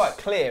 that's quite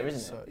clear,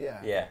 isn't it?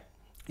 Yeah. Yeah.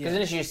 Because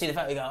initially you see the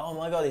fact, you go, oh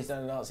my God, he's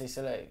done a Nazi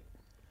salute.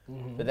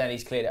 But then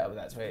he's cleared it up with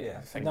that tweet.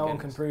 Yeah. No one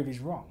can prove he's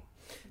wrong.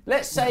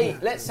 Let's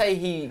say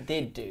he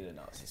did do the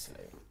Nazi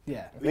salute.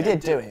 Yeah. We did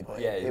do it,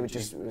 but Yeah, it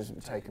was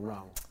taken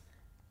wrong.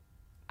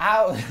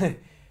 How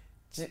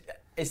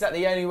is that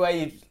the only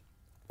way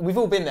we've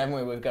all been there, haven't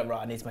we? We've gone,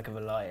 right, I need to make up a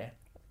lie here.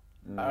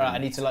 All right, I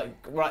need to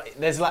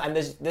there's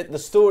the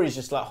story's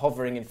just like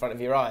hovering in front of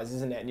your eyes,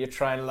 isn't it? And you're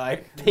trying to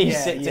like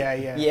piece it.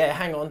 Yeah,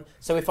 hang on.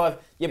 So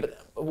but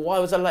why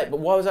was I late? But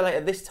why was I late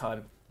at this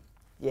time?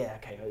 Yeah,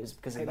 okay, it was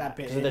because of that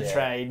bit, because of the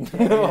train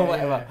or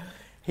whatever.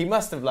 He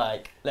must have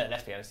look,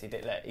 let's be honest, he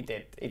did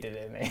it,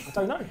 didn't he? I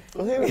don't know.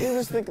 Well, who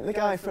was the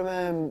guy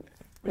from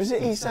was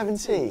it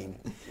E17?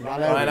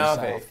 Ran over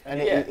himself.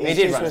 And he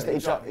did run over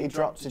himself. He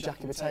dropped a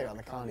jacket potato on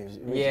the car.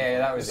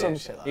 That was some it.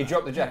 Shit like He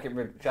dropped the jacket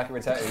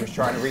potato. He was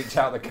trying to reach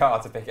out the car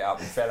to pick it up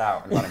and fell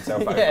out and run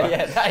himself over.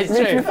 Yeah, that is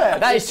true.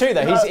 That is true,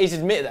 though. He's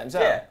admitted that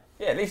himself.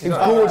 Yeah, at least he was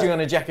gorging on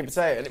a jacket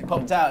potato and it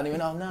popped out and he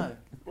went, oh no.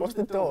 What's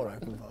the door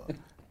open for?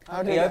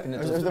 How did he opened the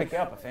door to pick it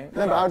up, I think.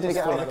 No, but how did he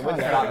get out of the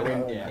window? Out the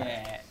window.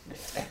 Yeah.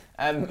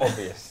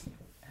 Obvious.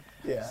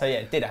 Yeah. So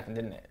it did happen,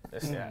 didn't it?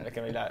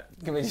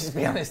 Can we just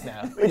be honest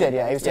now? We did,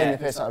 yeah. He was taking the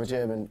piss out of a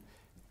German.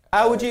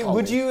 How would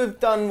you have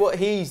done what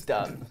he's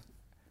done?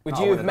 Would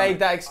you have made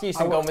that excuse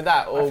and gone with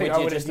that, or would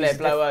you just let it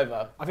blow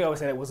over? I think I would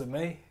say it wasn't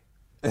me.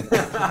 It's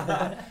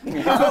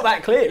not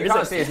that clear. You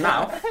can't see his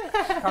mouth.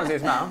 Can't see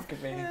his mouth.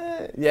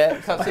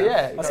 Yeah, can't see.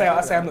 Yeah. I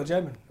say I'm not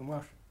German. I'm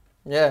Welsh.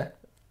 Yeah.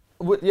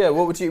 What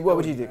would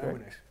you do,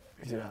 Greg?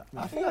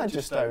 I think I'd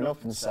just own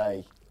up and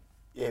say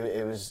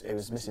it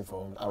was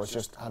misinformed. I was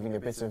just having a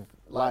bit of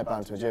light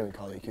banter with a German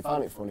colleague who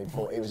found it funny,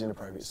 but it was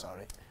inappropriate.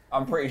 Sorry.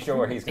 I'm pretty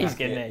sure he's going to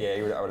getting it.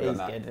 Yeah, I would have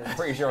done He's that. I'm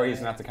pretty sure he's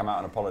going to have to come out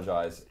and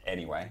apologise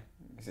anyway.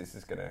 This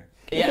is going to...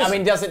 Yeah, I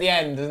mean, does at the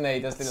end, doesn't he?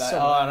 Does he like,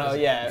 oh no,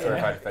 yeah. Sorry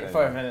if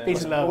I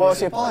offended What was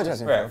he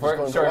apologising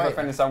for? Sorry if I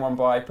offended someone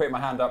by putting my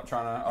hand up,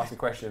 trying to ask a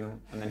question,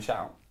 and then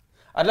shout.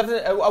 I'd love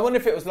to... I wonder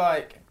if it was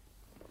like...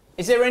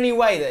 Is there any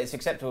way that it's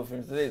acceptable for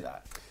him to do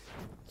that?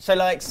 So,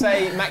 like,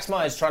 say Max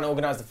Meyer's trying to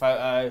organise the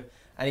photo,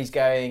 and he's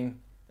going...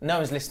 No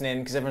one's listening,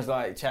 because everyone's,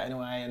 like, chatting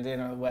away and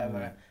doing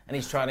whatever, and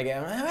he's trying to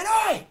get...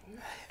 Oi!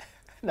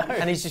 No.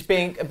 And he's just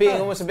being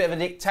almost a bit of a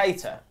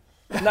dictator.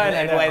 No,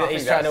 in the way that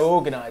he's trying to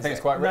organise it. I think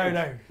it's quite rude.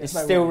 No. It's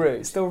still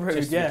rude. It's still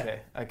rude, yeah.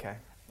 Okay.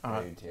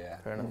 Rude, yeah.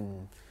 Fair enough.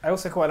 I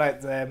also quite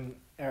liked the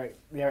Eric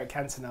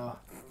Cantona.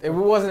 It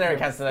wasn't Eric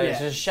Cantona, it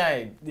was a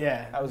shame.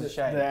 Yeah. That was a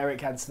shame. The Eric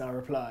Cantona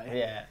reply.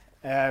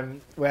 Yeah.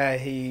 Where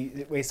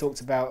he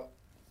talked about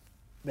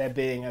there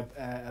being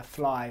a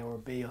fly or a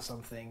bee or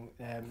something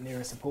near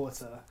a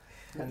supporter,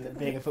 And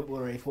being a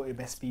footballer, he thought he'd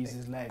best use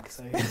his leg,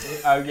 so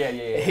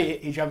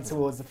he jumped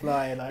towards the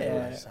fly and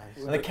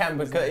and the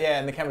cameras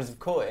have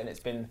caught it, and it's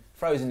been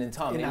frozen in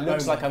time. It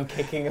looks like I'm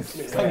kicking a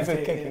fly.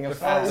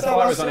 The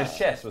fly was on his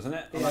chest, wasn't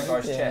it? On that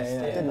guy's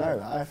chest. I didn't know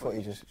that. I thought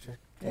you just kicked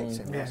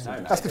him. No,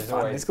 that's good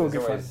fun. It's good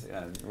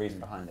fun. Reason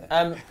behind it.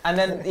 And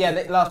then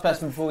the last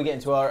person before we get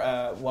into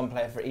our one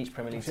player for each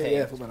Premier League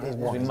team,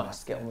 we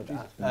must get on with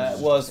that,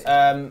 was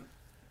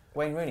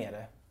Wayne Rooney.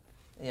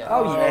 He's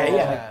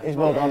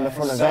well on the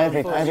front of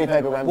every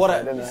paper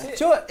website, didn't it? Do you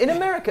know what? In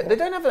America, they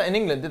don't have that in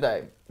England, do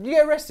they? You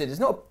get arrested, it's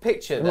not a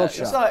picture.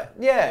 It's like,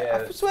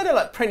 I swear they're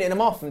like printing them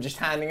off and just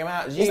handing them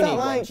out.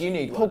 You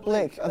need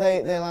public? Are they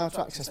allowed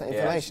to access that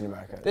information in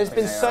America? There's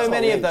been so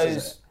many of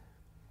those.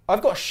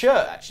 I've got a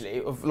shirt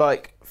actually of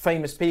like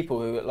famous people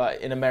who are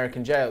like in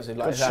American jails who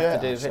like have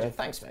to do a picture.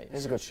 Thanks, mate.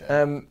 It's a good shirt.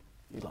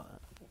 You'd like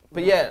that.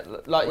 But yeah,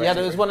 like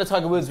there was one of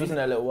Tiger Woods, wasn't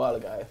there, a little while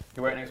ago?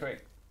 You wear it next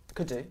week?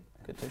 Could do.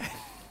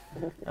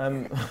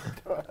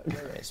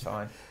 It's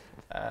fine.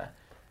 But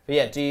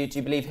yeah, do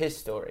you believe his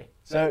story?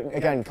 So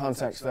again,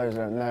 context for those who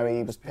don't know,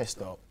 he was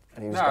pissed up.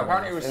 And he was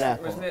apparently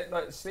wasn't it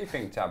like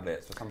sleeping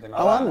tablets or something like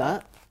that? Oh, and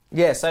that?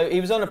 Yeah, so he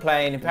was on a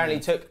plane, apparently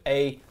took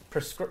a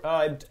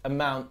prescribed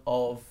amount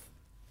of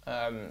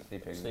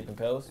sleeping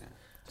pills,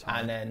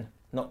 and then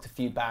knocked a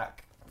few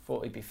back,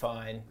 thought he'd be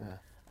fine,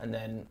 and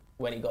then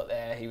when he got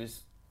there, he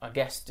was, I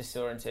guess,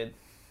 disoriented.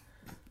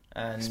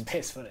 And it's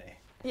piss funny.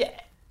 Yeah.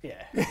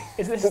 Yeah.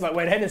 This is like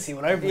when Hennessy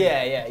went over.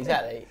 Yeah,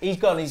 exactly. He's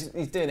gone, he's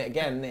doing it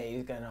again, isn't he?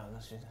 He's going,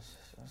 that's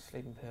just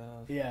sleeping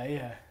pills.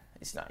 Yeah.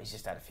 It's not, he's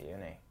just had a few,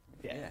 isn't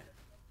he? Yeah.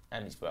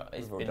 And it's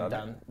been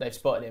done. They've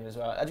spotted him as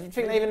well. Do you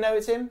think they even know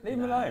it's him? Leave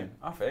him alone,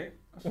 I think.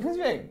 What do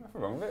you think?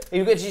 Nothing wrong with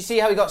it. Did you see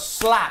how he got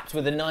slapped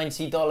with a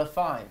 $90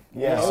 fine?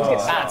 Yeah.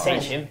 That'll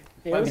teach him.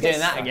 Won't be doing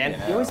that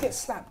again. You always get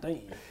slapped, don't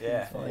you?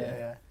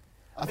 Yeah.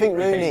 I think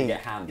Rooney,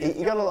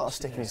 he got a lot of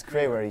stick in his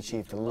career where he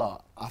achieved a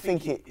lot. I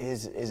think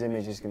his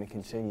image is going to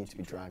continue to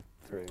be dragged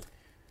through.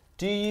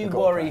 Do you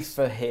worry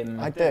for him?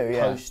 I do,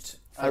 yeah. Post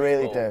I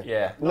really do.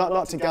 Yeah.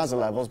 Not to Gaza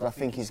levels, but I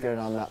think he's going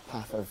on that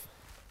path of...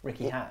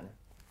 Ricky Hatton?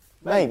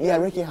 Maybe, yeah,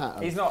 Ricky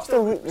Hatton. He's not...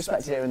 Still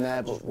respected here and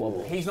there, but...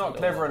 He's not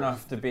clever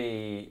enough to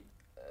be,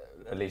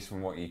 at least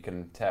from what you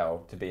can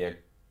tell, to be a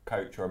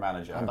coach or a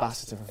manager.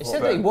 Ambassador for football. He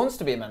football. said that he wants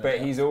to be a manager.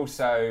 But he's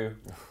also...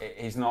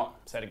 He's not...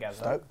 So to Gaza.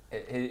 Stoke.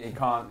 He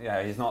can't...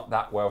 Yeah, he's not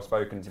that well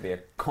spoken to be a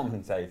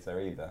commentator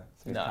either.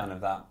 So he's kind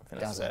of that...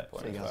 Gaza,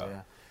 Well,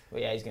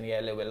 yeah, he's going to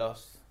get a little bit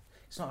lost.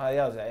 It's not how he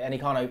does it. And he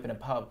can't open a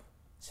pub,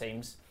 it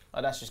seems.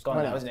 Like, that's just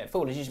gone now, isn't it?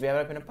 Footballers used to be able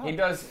to open a pub. He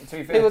does, to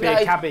be fair... People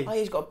go, cabbie.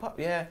 he's got a pub,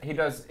 yeah. He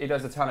does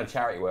a ton of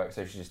charity work,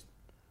 so you should just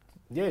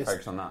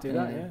focus on that. Do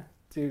that, yeah.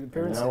 Do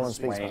appearances. No one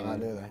speaks about that,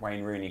 do they?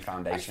 Wayne Rooney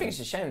Foundation. I just think it's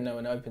a shame no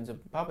one opens a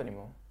pub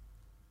anymore.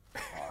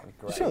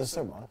 I'm sure there's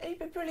someone. It'd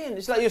be brilliant.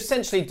 It's like you're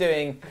essentially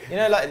doing,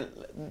 like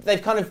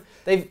they've kind of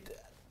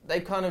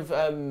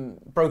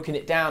broken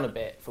it down a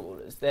bit.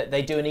 Footballers,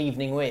 they do an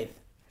evening with,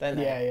 don't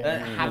they? Yeah. They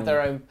don't have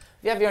their own.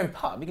 If you have your own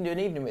pub, you can do an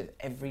evening with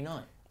every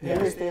night. Yeah.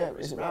 Is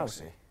it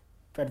Rousey?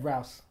 Fred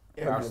Rouse.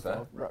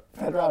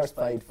 Fred Rouse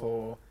played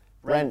for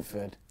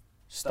Brentford,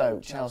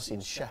 Stoke, Chelsea,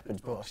 and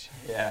Shepherd's Bush.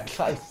 Yeah.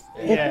 Close.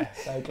 Yeah.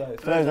 So close.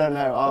 For those who don't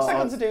know, What's that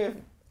got to do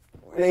with?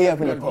 He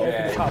opened a pub.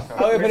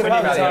 Oh, open a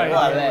pub.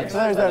 For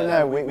those who don't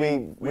know,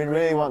 we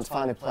really want to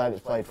find a player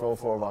that's played for all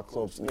four of our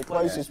clubs. And the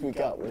closest we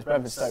got was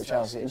Brentford, Stoke,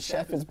 Chelsea, and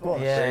Shepherd's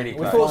Bush. Yeah. Really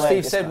We thought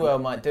Steve Sidwell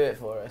might do it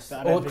for us.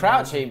 Or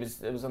Crouchy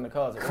was on the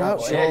cards.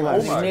 Crouchy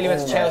almost. He nearly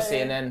went to Chelsea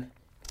and then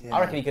I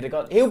reckon he could have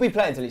gone. He'll be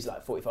playing until he's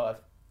like 45.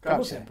 He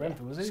wasn't at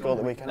Brentford, was he? Scored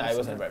the weekend. No, he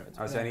wasn't at Brentford.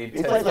 I was saying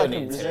He played like a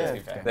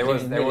reserve. there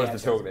was the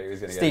talk that he was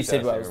going to get Steve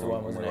Sidwell was the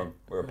one, wasn't it?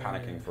 We were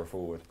panicking for a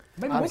forward.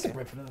 Maybe he was at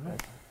Brentford, I don't know.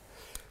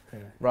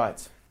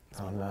 Right.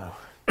 Oh no.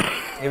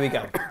 Here we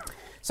go.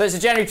 So it's a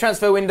January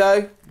transfer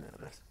window,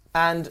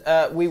 and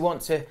we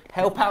want to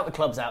help out the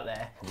clubs out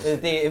there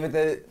with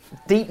the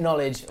deep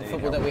knowledge of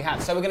football that we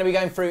have. So we're going to be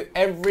going through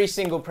every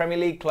single Premier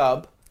League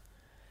club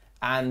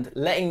and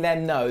letting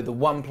them know the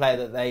one player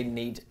that they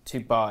need to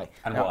buy.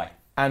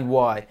 And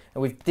why.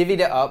 And we've divvied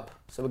it up,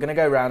 so we're going to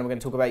go around and we're going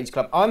to talk about each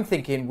club. I'm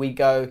thinking we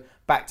go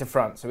back to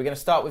front. So we're going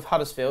to start with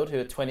Huddersfield, who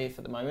are 20th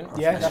at the moment.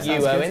 Yeah, that's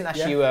you, Owen.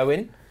 That's you,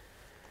 Owen.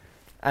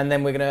 And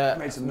then we're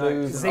going to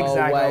move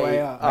zigzag our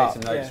way up. Made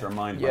some notes to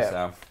remind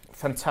myself.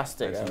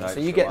 Fantastic. So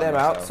you get them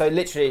out. So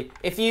literally,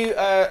 if you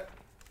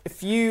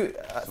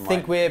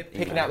think we're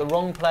picking out the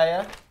wrong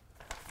player,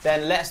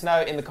 then let us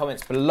know in the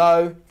comments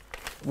below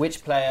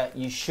which player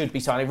you should be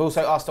signing. We've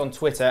also asked on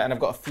Twitter, and I've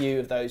got a few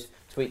of those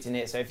tweets in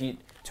here. So if you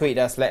tweet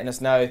us, letting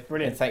us know.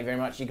 Brilliant. Thank you very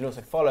much. You can also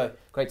follow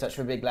Great Touch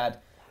for a Big Lad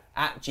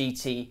at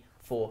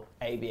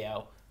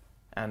GT4ABL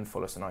and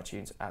follow us on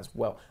iTunes as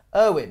well.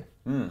 Erwin,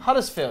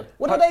 Huddersfield,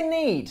 what do they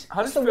need?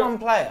 What's the one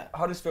player?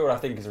 Huddersfield, I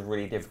think, is a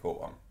really difficult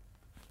one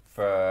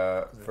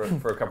for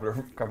a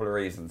couple of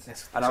reasons.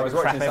 And I was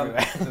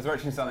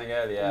watching something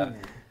earlier.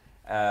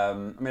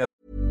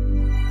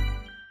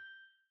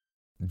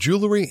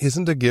 Jewelry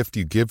isn't a gift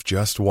you give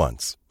just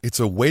once. It's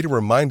a way to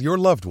remind your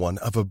loved one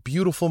of a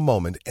beautiful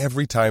moment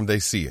every time they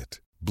see it.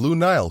 Blue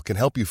Nile can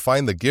help you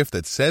find the gift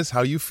that says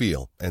how you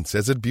feel and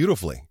says it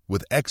beautifully,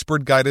 with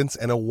expert guidance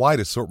and a wide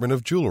assortment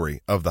of jewelry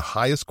of the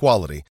highest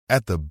quality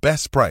at the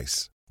best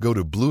price. Go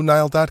to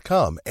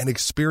BlueNile.com and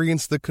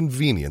experience the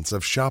convenience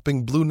of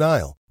shopping Blue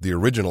Nile, the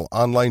original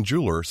online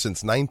jeweler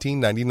since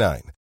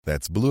 1999.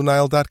 That's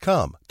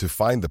BlueNile.com to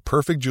find the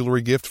perfect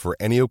jewelry gift for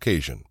any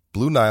occasion.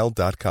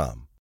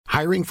 BlueNile.com.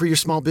 Hiring for your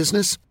small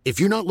business?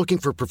 If you're not looking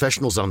for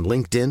professionals on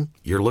LinkedIn,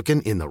 you're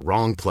looking in the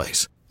wrong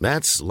place.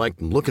 That's like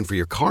looking for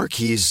your car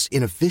keys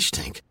in a fish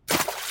tank.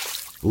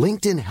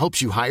 LinkedIn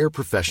helps you hire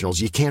professionals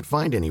you can't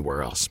find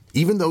anywhere else,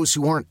 even those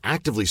who aren't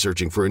actively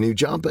searching for a new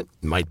job but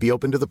might be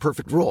open to the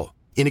perfect role.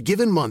 In a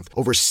given month,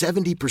 over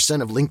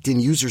 70% of LinkedIn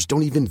users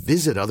don't even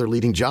visit other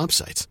leading job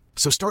sites.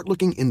 So start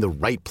looking in the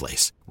right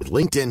place. With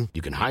LinkedIn,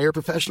 you can hire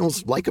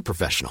professionals like a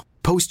professional.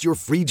 Post your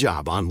free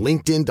job on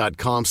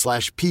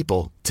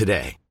linkedin.com/people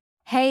today.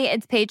 Hey,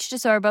 it's Paige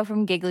DeSorbo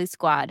from Giggly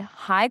Squad.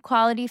 High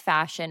quality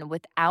fashion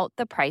without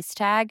the price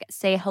tag.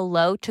 Say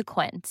hello to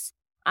Quince.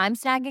 I'm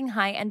snagging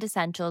high-end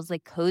essentials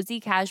like cozy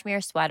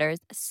cashmere sweaters,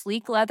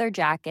 sleek leather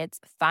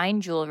jackets,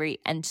 fine jewelry,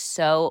 and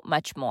so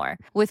much more.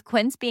 With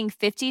Quince being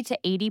 50 to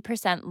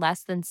 80%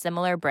 less than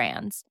similar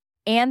brands.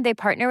 And they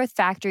partner with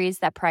factories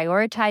that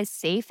prioritize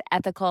safe,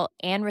 ethical,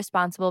 and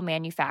responsible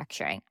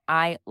manufacturing.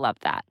 I love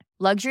that.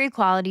 Luxury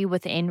quality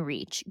within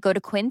reach. Go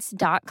to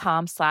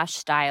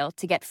quince.com/style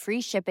to get free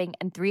shipping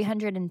and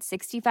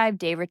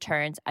 365-day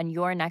returns on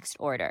your next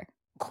order.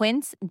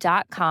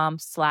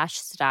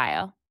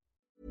 Quince.com/style.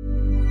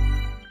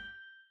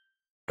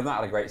 They've not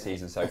had a great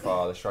season so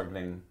far. They're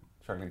struggling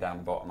down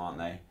the bottom, aren't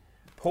they?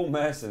 Paul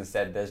Merson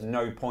said there's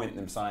no point in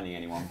them signing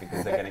anyone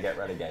because they're going to get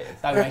relegated.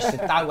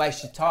 Don't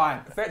waste your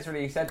time.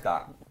 Effectively, he said that.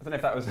 I don't know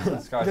if that was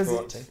on Sky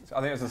Sports. I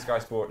think it was on Sky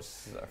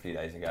Sports a few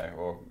days ago,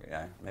 or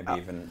maybe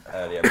even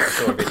earlier. But I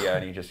saw a video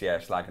and he just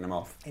slagging them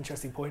off.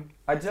 Interesting point.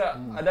 I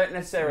don't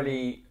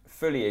necessarily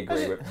fully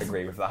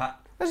agree with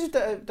that. As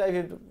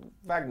David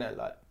Wagner,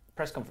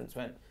 press conference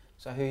went,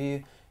 so who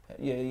you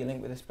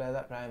link with this player,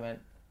 that player,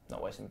 went,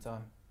 not wasting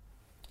time.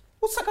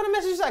 What's that kind of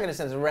message is that going to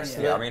send to the rest of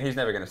it? Yeah, I mean, he's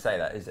never going to say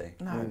that, is he?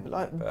 No,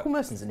 but Paul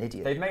Merson's an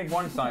idiot. They've made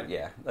one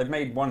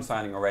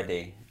signing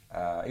already.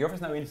 He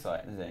offers no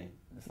insight, does he?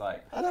 It's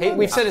like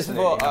we've said this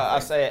before. I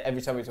say it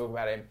every time we talk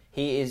about him.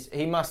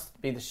 He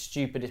must be the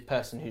stupidest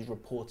person who's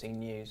reporting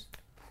news.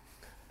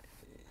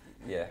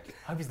 Yeah.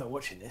 I hope he's not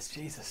watching this.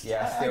 Jesus.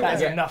 Yeah,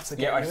 that's enough to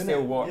get. I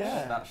still watch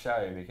that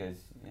show because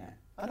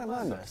I don't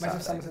mind that.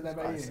 Imagine someone said that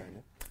about you.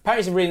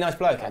 Apparently he's a really nice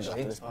bloke,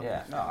 actually.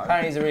 Yeah. No,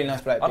 apparently he's a really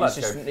nice bloke, but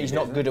he's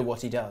not good at what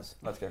he does.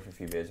 Let's go for a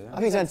few beers with him. I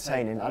think he's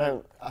entertaining.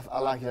 I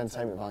like his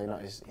entertainment value,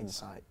 not his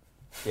insight.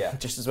 Yeah.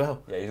 Just as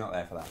well. Yeah, he's not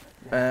there for that.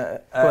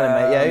 Go on,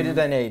 mate. Yeah, who did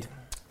they need?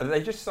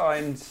 They just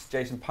signed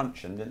Jason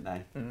Puncheon, didn't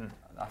they? Mm.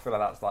 I feel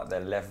like that's like their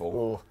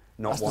level.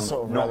 Not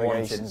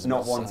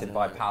wanted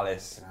by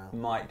Palace.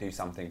 Might do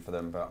something for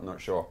them, but I'm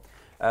not sure.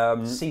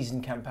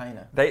 Seasoned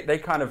campaigner. They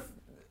kind of...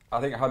 I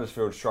think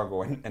Huddersfield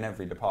struggle in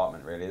every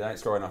department, really. They don't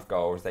score enough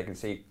goals. They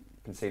concede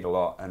a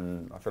lot,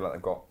 and I feel like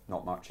they've got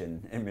not much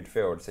in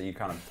midfield. So you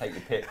kind of take your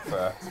pick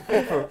for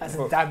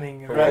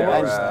damning for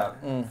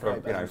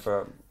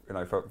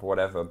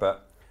whatever.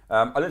 But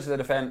I looked at the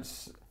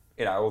defence.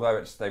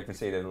 Although they've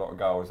conceded a lot of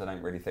goals, I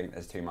don't really think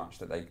there's too much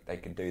that they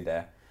could do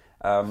there.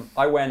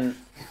 I went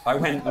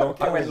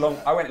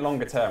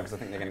longer term because I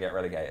think they're going to get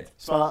relegated.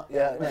 Smart,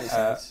 yeah, makes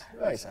sense.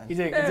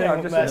 You're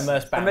doing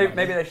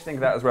maybe they should think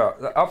of that as well.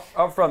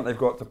 Up front, they've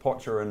got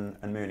Potter and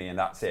Mooney, and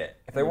that's it.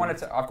 If they wanted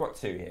to, I've got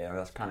two here, and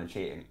that's kind of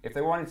cheating. If they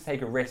wanted to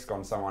take a risk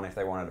on someone, if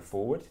they wanted a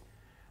forward,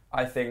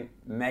 I think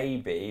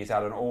maybe he's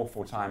had an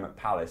awful time at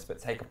Palace, but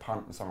take a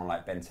punt on someone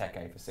like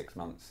Benteke for 6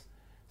 months.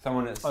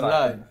 Someone that's on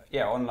loan.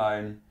 Yeah, on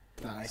loan.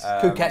 Nice.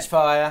 Could catch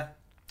fire.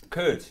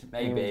 Could,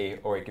 maybe,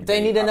 or he could. They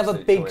need another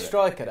big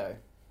striker, though.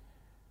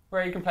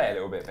 Well, you can play a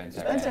little bit,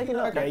 Benteke.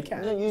 Benteke, you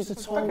can use the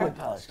tall with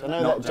Palace. I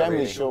know they're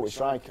generally short with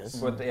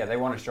strikers. Well, they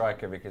want a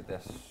striker because they're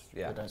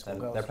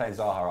playing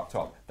Zaha up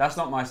top. That's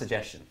not my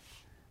suggestion.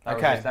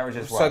 That was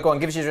just one. So go on,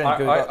 give us your drink.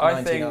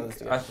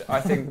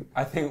 I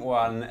think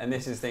one, and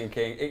this is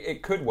thinking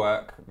it could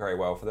work very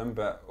well for them,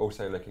 but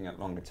also looking at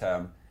longer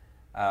term.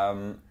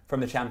 From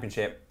the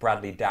Championship,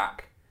 Bradley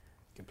Dack.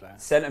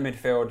 Centre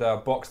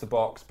midfielder, box to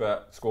box,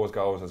 but scores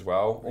goals as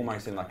well.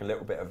 Almost in like a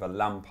little bit of a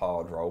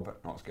Lampard role,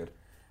 but not as good.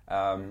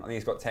 I think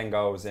he's got 10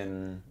 goals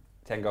in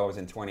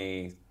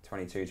 20,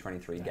 22,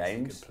 23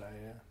 games. A good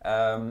player,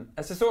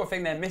 That's the sort of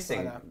thing they're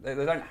missing. They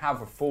don't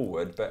have a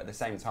forward, but at the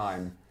same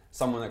time,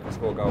 someone that can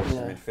score goals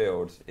in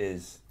midfield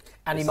is.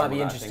 And he might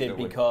be interested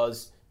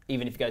because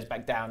even if he goes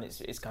back down,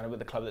 it's kind of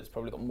with a club that's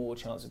probably got more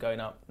chance of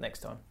going up next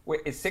time. Well,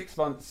 it's 6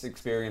 months'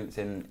 experience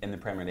in the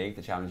Premier League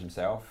to challenge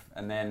himself,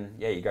 and then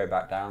you go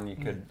back down. You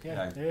could,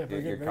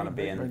 you're kind of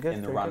be in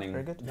the running.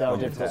 Very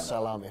difficult to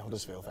sell out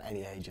Huddersfield for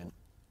any agent.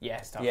 Yeah,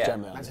 it's tough.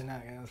 Imagine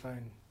that on the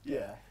phone.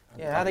 Yeah.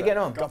 Yeah, how are they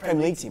getting on? Got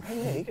Premier League team.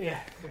 Premier League.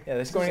 Yeah,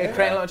 they're scoring,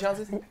 creating a lot of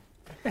chances.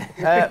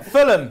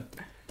 Fulham.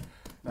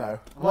 No.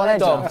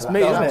 That's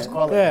me, isn't it?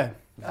 Yeah.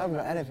 I haven't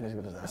got anything as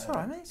good as that. That's all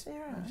right, mate.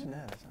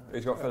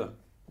 Who's got Fulham?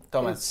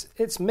 Thomas.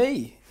 It's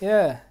me.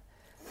 Yeah.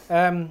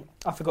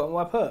 I've forgotten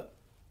what I put.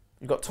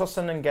 You've got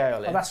Tosun and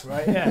Gale in. Oh, that's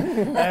right.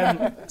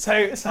 Yeah.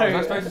 So. Was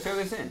I supposed to fill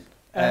this in?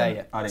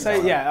 Yeah.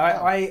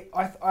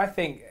 I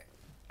think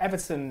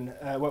Everton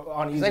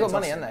aren't using. They got Tosun.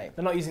 money, haven't they?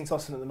 They're not using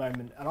Tosun at the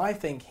moment, and I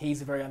think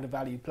he's a very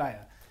undervalued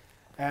player.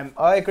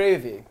 I agree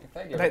with you.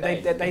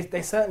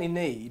 They certainly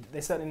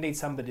need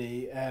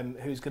somebody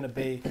who's going to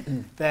be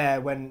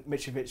there when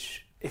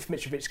if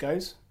Mitrovic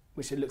goes,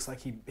 which it looks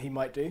like he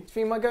might do. Do you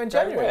think he might go in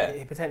January?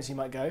 He potentially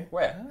might go.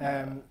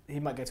 Where? He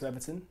might go to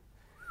Everton.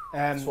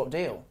 What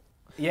deal?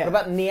 Yeah. What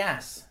about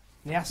Niasse?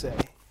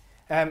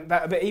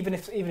 But even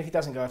if he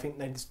doesn't go, I think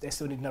they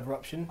still need another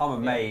option. I'm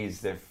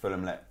amazed if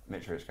Fulham let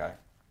Mitrovic go.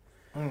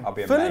 I'll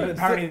be Fulham, amazed.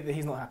 apparently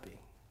he's not happy.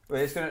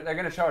 Well, they're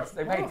going to charge.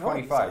 They paid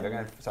 25. They're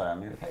going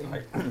to pay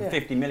like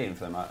 50 million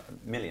for them,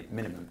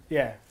 minimum.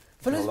 Yeah.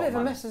 Fulham's a bit of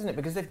a mess, isn't it?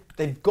 Because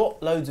they've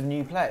got loads of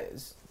new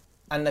players,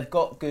 and they've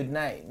got good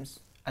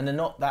names, and they're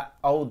not that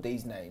old,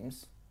 these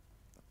names,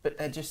 but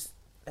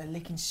they're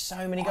leaking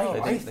so many goals.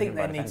 I think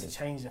they need to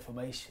change their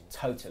formation.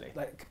 Totally.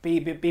 Like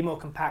be more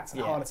compact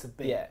and harder to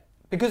beat. Yeah.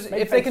 Because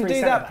Maybe if they can three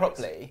do that centre-backs.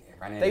 properly,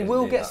 they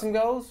will get some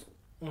goals.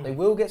 They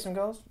will get some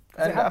goals.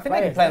 And I think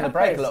players, they can play on the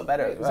break players, a lot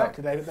better as well.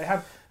 Exactly.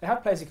 They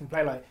have players who can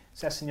play, like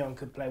Sessegnon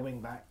could play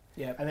wing back.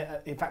 Yeah. And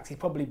in fact, he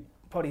probably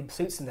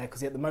suits him there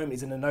because at the moment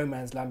he's in a no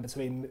man's land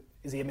between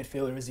is he a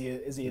midfielder, is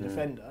he a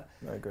defender?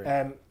 I agree.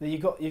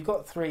 You've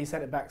got three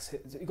centre backs.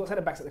 You've got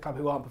centre backs at the club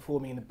who aren't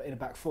performing in a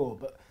back four,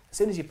 but as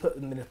soon as you put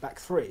them in a back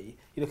three,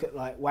 you look at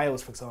like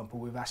Wales, for example,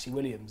 with Ashley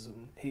Williams,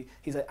 and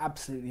he's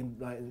absolutely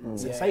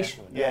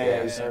sensational.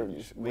 Yeah. So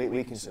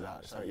we consider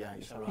that. So yeah,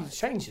 you're so right. He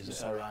changes it.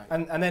 So right.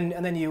 And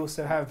then you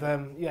also have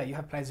you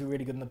have players who are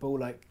really good on the ball,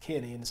 like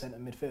Kearney in the centre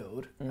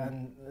midfield,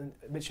 and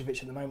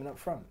Mitrovic at the moment up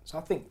front. So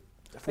I think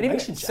the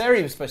formation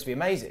Seri was supposed to be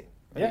amazing.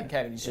 Yeah. He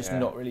came and he's just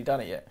not really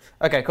done it yet.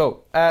 Okay,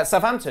 cool.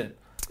 Southampton.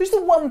 Who's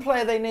the one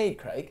player they need,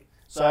 Craig?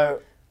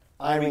 So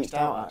I reached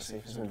out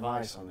actually for some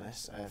advice on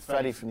this.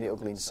 Freddie from the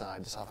Ugly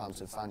Inside, the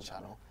Southampton fan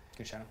channel.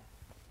 Good channel.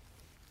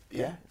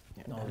 Yeah.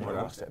 No, I've never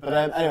watched it. But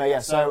anyway, yeah.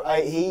 So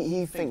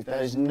he thinks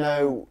there is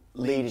no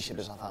leadership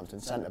at Southampton.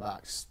 Centre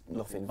backs,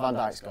 nothing. Van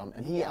Dijk's gone,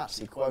 and he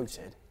actually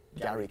quoted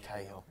Gary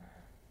Cahill.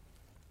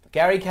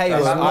 Gary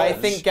Cahill. I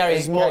think Gary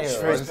as much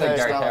Cahill. for his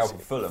personality.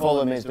 Fulham.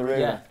 Fulham is the rumour.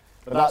 Yeah.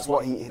 But that's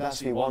what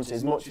he wanted.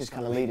 As much of his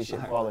kind of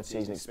leadership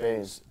qualities and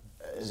experience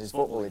as his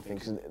footballing thing,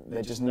 because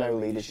there's just no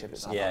leadership at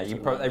Southampton.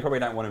 Yeah, they probably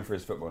don't want him for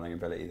his footballing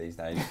ability these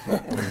days.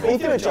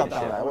 He'd do a job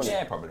down there, wouldn't he?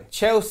 Yeah, probably.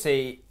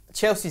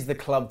 Chelsea's the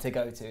club to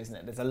go to, isn't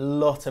it? There's a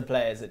lot of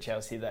players at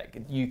Chelsea that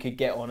you could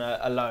get on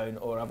a loan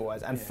or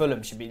otherwise, and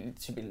Fulham should be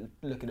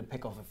looking to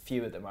pick off a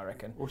few of them, I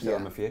reckon. We'll sell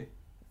them a few.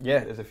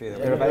 Yeah, there's a few.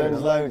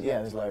 There's loads. Yeah,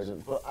 there's loads.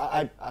 But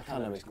I kind of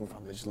know where it's come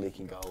from. They're just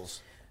leaking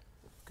goals.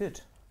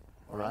 Good.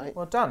 All right.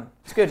 Well done.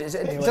 It's good. It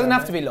doesn't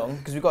have to be long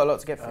because we've got a lot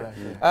to get through.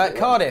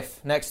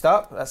 Cardiff next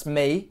up. That's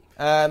me.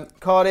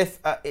 Cardiff.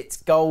 It's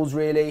goals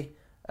really.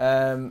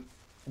 Where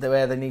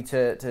they need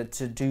to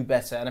do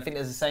better, and I think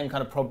there's the same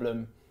kind of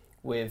problem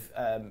with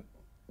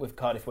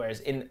Cardiff. Whereas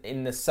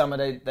in the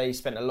summer they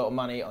spent a lot of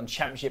money on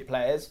Championship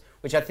players,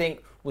 which I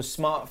think was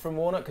smart from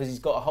Warnock because he's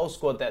got a whole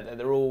squad there that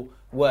they're all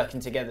working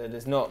together.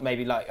 There's not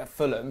maybe like at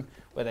Fulham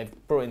where they've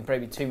brought in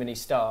maybe too many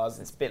stars.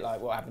 It's a bit like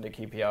what happened at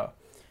QPR.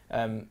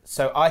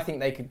 So I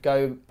think they could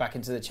go back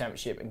into the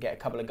Championship and get a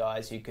couple of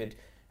guys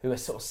who are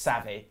sort of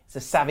savvy. It's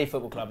a savvy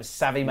football club, a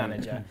savvy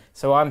manager.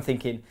 So I'm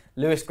thinking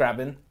Lewis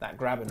Grabban, that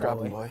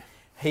Grabban boy.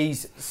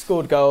 He's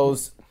scored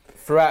goals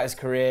throughout his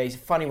career. He's a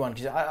funny one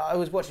because I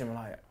was watching him and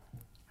I'm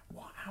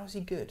like, how is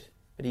he good?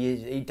 But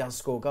he does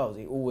score goals.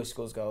 He always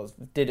scores goals.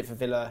 Did it for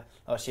Villa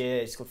last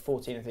year. He scored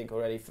 14, I think,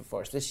 already for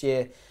Forest this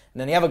year. And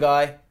then the other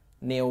guy,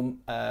 Neil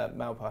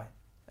Maupay,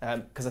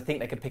 because I think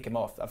they could pick him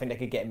off. I think they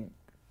could get him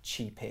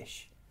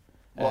cheapish.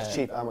 What's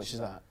cheap? How much is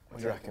that? What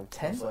do you reckon?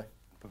 10?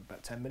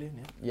 About 10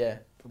 million, yeah.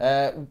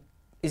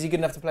 Is he good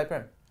enough to play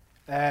Prem?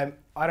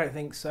 I don't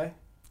think so.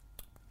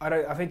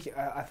 I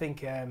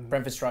think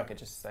Brentford striker,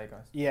 just to say,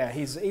 guys. Yeah,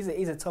 he's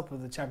a top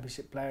of the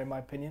Championship player in my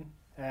opinion.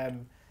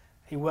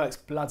 He works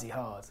bloody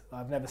hard.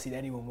 I've never seen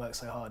anyone work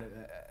so hard,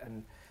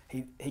 and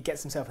he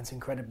gets himself into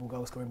incredible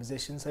goal scoring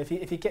positions. So if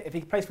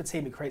he plays for a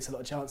team that creates a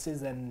lot of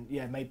chances, then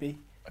yeah, maybe.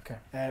 Okay.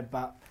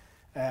 But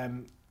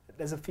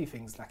there's a few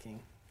things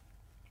lacking.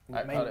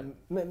 Mainly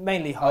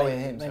Mainly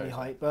height.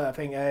 Height. But I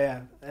think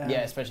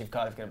especially if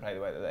Cardiff are going to play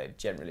the way that they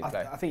generally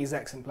play. I think he's an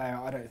excellent player.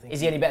 I don't think.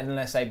 Is he any better than,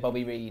 let's say,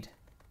 Bobby Reid?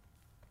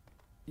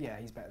 Yeah,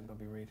 he's better than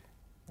Bobby Reid.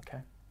 Okay.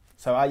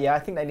 So I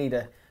think they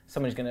need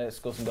someone who's going to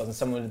score some goals and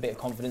someone with a bit of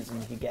confidence,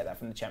 and you can get that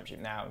from the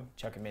Championship now.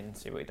 Chuck him in and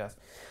see what he does.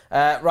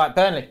 Right,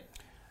 Burnley.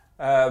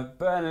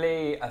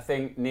 Burnley, I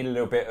think, need a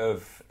little bit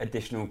of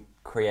additional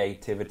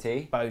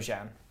creativity.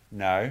 Bojan.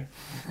 No.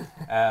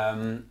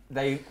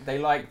 They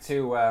like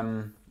to.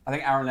 I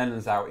think Aaron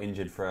Lennon's out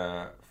injured for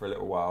a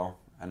little while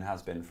and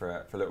has been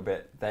for a little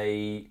bit.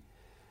 They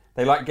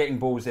like getting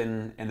balls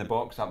in the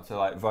box up to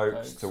like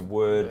Vokes, to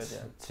Wood,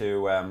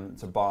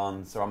 to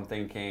Barnes. So I'm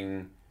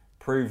thinking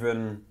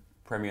proven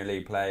Premier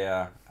League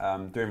player,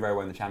 doing very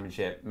well in the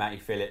Championship. Matty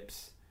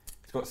Phillips.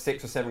 He's got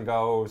 6 or 7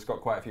 goals,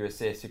 got quite a few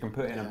assists. You can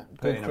put in a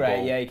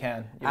ball. Yeah, you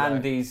can.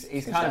 And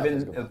he's kind of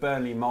in a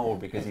Burnley mould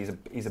because he's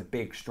a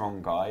big,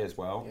 strong guy as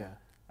well.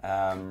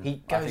 Yeah.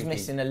 He goes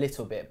missing a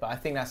little bit, but I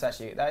think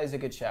that is a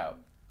good shout.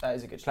 That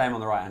is a good shout. Play him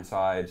on the right-hand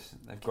side.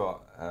 They've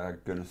got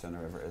Gunnarsson,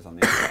 whoever it is, on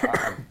the other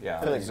side.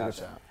 I think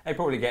that's, they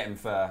probably get him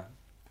for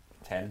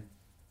 10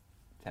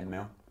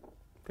 mil.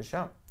 Good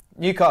shout.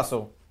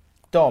 Newcastle.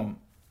 Dom.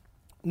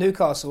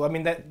 Newcastle, I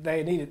mean,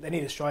 they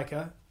need a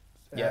striker.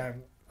 Yeah.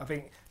 I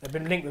think they've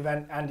been linked with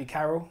Andy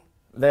Carroll.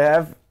 They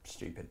have.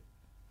 Stupid.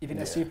 You think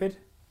they're stupid?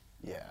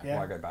 Yeah.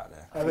 Why go back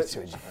there?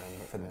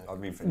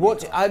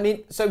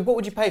 So what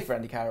would you pay for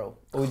Andy Carroll?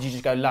 Or would you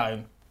just go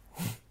loan?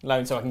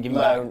 Loan so I can give him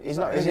loan.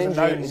 back?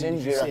 His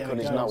injury record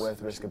is not worth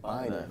the risk of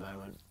buying at the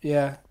moment.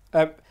 Yeah.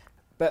 But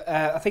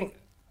I think,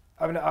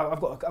 I've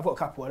got a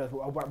couple.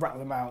 I'll rattle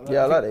them out.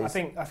 Yeah, I like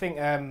these. I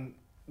think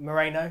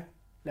Moreno,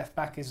 left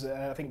back, is.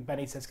 I think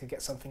Benitez could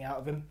get something out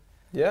of him.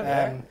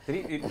 Yeah.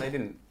 Did he? They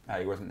didn't.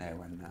 He wasn't there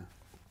when.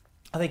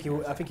 I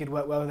think he'd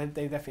work well.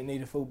 They definitely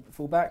need a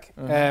full back.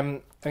 Mm-hmm.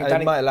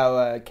 They might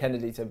allow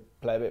Kennedy to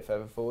play a bit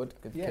further forward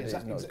because Kennedy's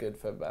not as good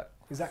further back.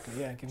 Exactly.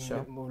 Yeah, give him a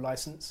bit more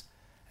licence.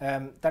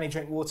 Danny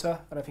Drinkwater.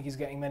 I don't think he's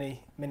getting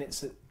many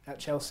minutes at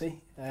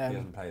Chelsea. He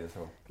hasn't played at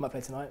all. He might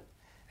play tonight.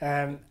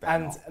 And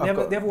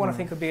the other one I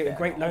think would be a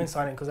great loan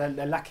signing because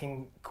they're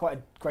lacking quite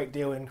a great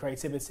deal in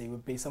creativity.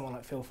 Would be someone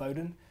like Phil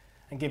Foden,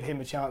 and give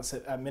him a chance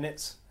at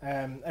minutes.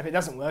 If it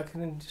doesn't work,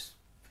 then just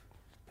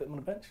put him on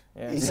the bench.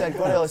 Yeah. He said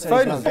Guardiola said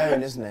he's not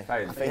going, isn't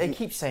he? He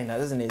keeps saying that,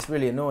 doesn't he? It's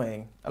really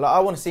annoying. I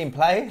want to see him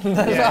play.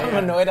 That's what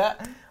I'm annoyed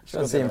at. I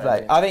want to see him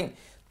play. I think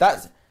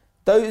that's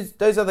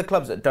those other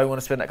clubs that don't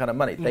want to spend that kind of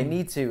money. They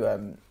need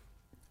to.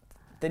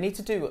 They need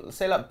to do.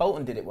 Say like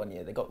Bolton did it one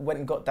year. They went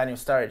and got Daniel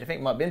Sturridge. I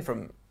think it might have been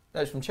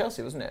from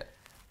Chelsea, wasn't it?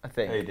 I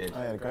think. He did.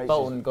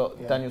 Bolton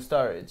got Daniel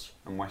Sturridge.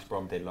 And West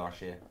Brom did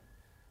last year.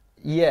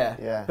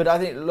 Yeah. But I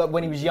think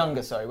when he was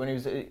younger, so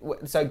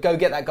go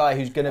get that guy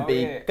who's going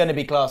to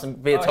be class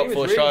and be a top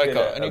 4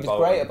 striker, and he was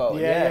great at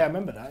Bolton. Yeah, I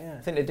remember that. Yeah,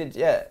 I think they did.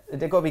 Yeah,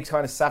 they've got to be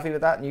kind of savvy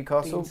with that,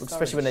 Newcastle,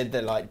 especially when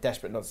they're like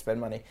desperate not to spend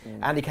money.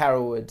 Andy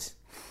Carroll would.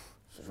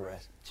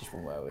 Just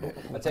wouldn't work with it.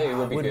 I tell you, it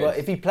would be good. Work.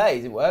 If he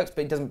plays, it works,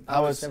 but he doesn't. I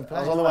was on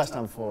the West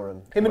Ham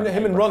forum. Him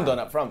and Rondon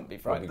up front would be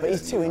frightening. But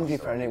he's too injury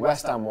prone.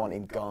 West Ham want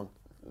him gone.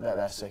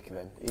 They're sick of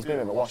him. He's been a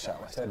bit of a washout.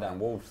 West Ham. Turned down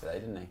Wolves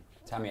today, didn't he?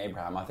 Tammy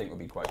Abraham, I think, would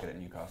be quite good at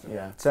Newcastle.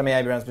 Yeah. Tammy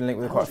Abraham's been linked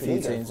with quite a few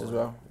teams as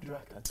well. What do you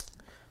reckon?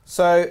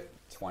 So,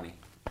 20.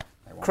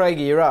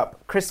 Craigie, you're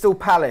up. Crystal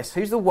Palace.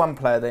 Who's the one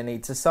player they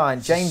need to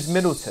sign? James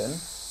Middleton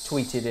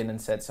tweeted in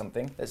and said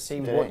something. Let's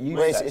see what you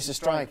say. It's a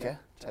striker.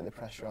 Take the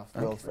pressure off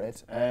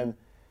Wilfred.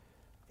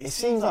 It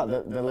seems like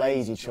the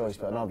lazy choice,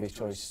 but an obvious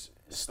choice,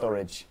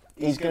 Sturridge.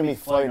 He's going to be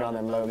flown on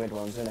them low mid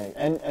ones, isn't he?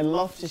 And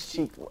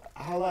Loftus-Cheek,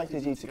 how likely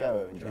is he to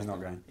go? He's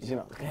not going. Is he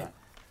not going?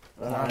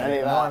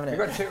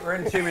 We're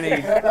in too many,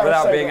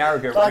 without being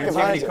arrogant, we're in too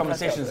many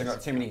competitions and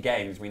got too many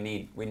games. We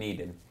need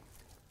him.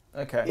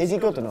 Okay. Is he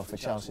good enough for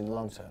Chelsea in the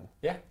long term?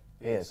 Yeah.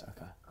 He is,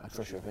 okay. I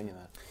trust your opinion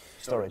there.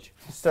 Sturridge.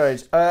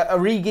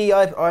 Origi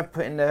I've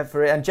put in there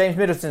for it. And James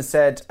Middleton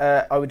said,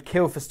 I would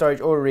kill for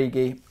Sturridge or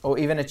Origi, or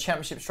even a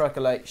championship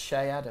striker like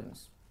Shea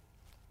Adams.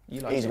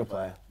 He's a good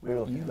player.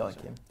 You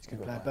like him. He's a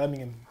good player.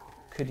 Birmingham.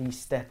 Could he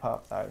step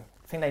up though?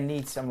 I think they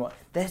need someone.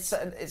 It's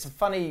a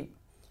funny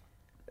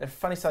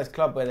sized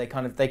club where they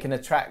can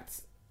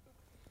attract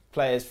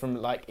players from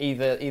like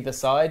either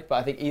side, but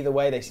I think either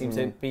way they seem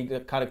to be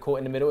kind of caught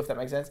in the middle, if that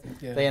makes sense.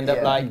 Yeah. They end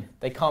up like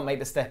they can't make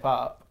the step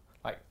up,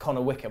 like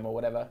Connor Wickham or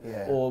whatever,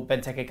 or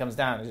Benteke comes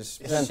down and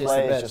just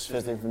players just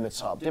fizzling from the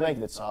top. They make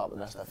the top,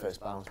 and that's their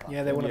first bounce back.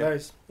 Yeah, they're one of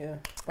those. Yeah.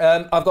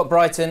 I've got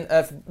Brighton.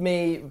 For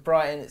me,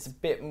 Brighton, it's a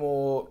bit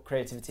more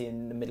creativity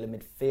in the middle of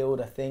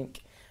midfield. I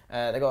think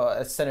they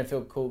got a centre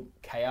field called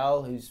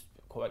Kayal, who's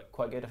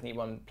quite good. I think he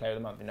won Player of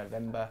the Month in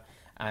November.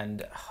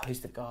 And who's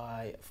the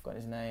guy? I've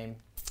forgotten his name.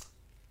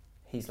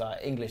 He's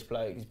like English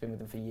bloke. He's been with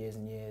them for years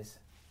and years.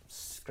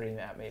 Scream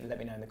it at me. Let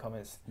me know in the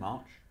comments.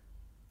 March.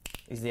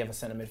 He's the other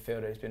centre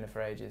midfielder who's been there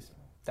for ages.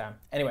 Damn.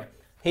 Anyway,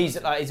 he's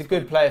a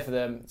good player for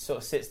them. Sort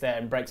of sits there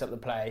and breaks up the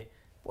play.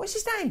 What's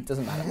his name?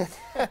 Doesn't matter.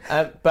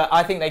 But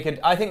I think they could.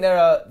 I think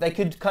they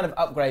could kind of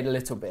upgrade a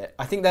little bit.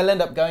 I think they'll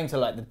end up going to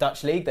like the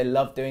Dutch league. They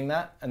love doing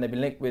that, and they've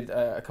been linked with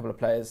a couple of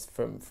players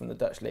from the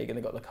Dutch league, and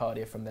they got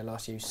Locadia from their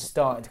last year, who's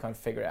starting to kind of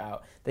figure it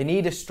out. They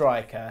need a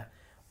striker,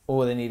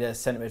 or they need a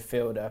centre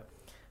midfielder.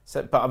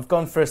 So, but I've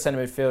gone for a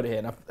centre midfielder here,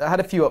 and I had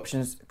a few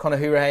options. Conor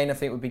Hourihane, I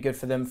think would be good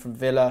for them from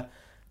Villa.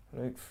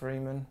 Luke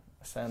Freeman,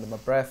 I say under my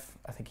breath.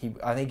 I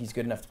think he's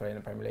good enough to play in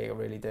the Premier League. I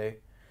really do.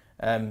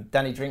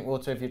 Danny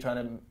Drinkwater, if you're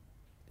trying to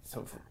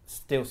sort of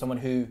steal someone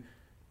who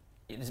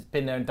has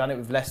been there and done it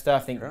with Leicester, I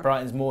think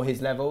Brighton's more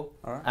his level.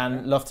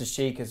 And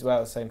Loftus-Cheek as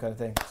well, same kind of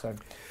thing. So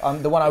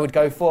the one I would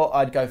go for,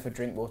 I'd go for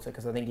Drinkwater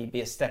because I think he'd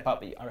be a step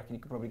up. But I reckon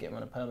you could probably get him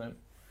on a permanent.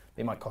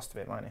 But he might cost a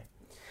bit, mightn't he?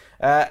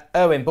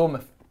 Erwin,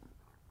 Bournemouth.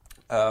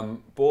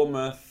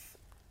 Bournemouth,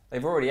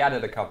 they've already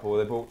added a couple.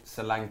 They bought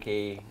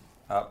Solanke.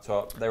 up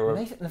top. They were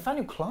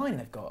Nathaniel Klein.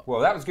 They've got. Well,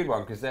 that was a good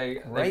one because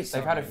they've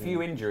had a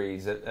few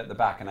injuries at the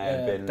back, and they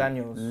have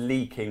been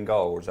leaking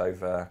goals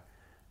over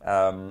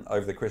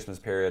the Christmas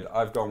period.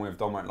 I've gone with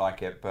Don won't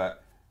like it,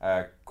 but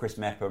Chris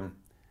Mepham.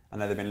 I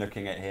know they've been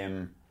looking at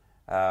him.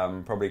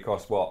 Probably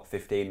cost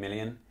 15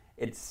 million.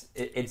 It's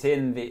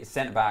in the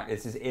centre back.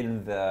 This is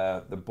in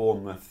the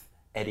Bournemouth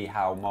Eddie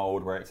Howe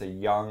mould, where it's a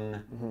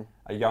young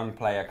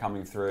player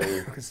coming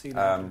through.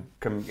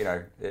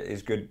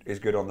 Is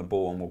good on the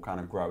ball and will kind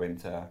of grow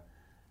into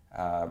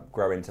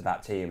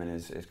that team, and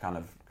is kind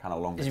of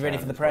long. Is he ready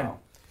for the Prem? Well.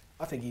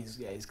 I think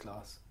he's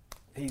class.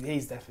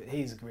 He's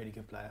definitely a really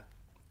good player.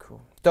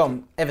 Cool.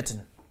 Dom,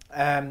 Everton.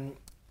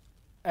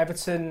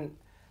 Everton.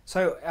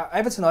 So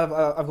Everton, I've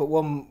got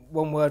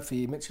one word for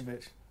you,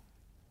 Mitrovic.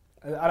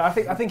 And I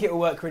think it will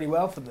work really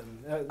well for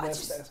them.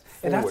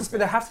 They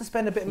have to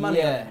spend a bit of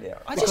money on him. Yeah.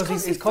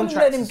 Because his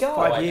contract is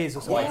 5 years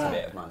or something. Quite a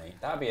bit of money.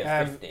 That'd be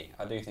a 50.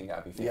 I do think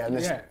that'd be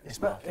 50.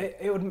 But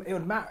it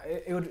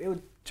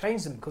would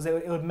change them because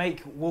it would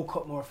make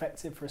Walcott more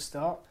effective for a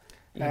start.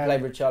 You can play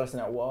Richarlison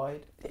out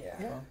wide. Yeah,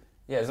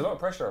 there's a lot of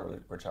pressure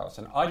on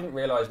Richarlison. I didn't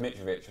realise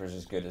Mitrovic was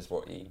as good as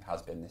what he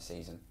has been this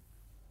season.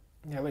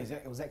 Yeah, well,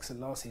 it was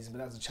excellent last season, but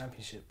that was a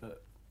championship.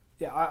 But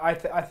yeah, I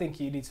think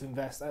you need to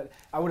invest.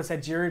 I would have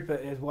said Giroud,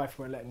 but his wife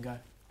won't let him go.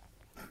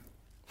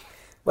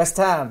 West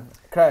Ham,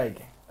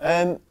 Craig.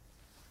 What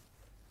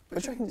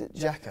do you reckon?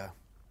 Xhaka.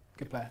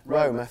 Good player.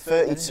 Roma,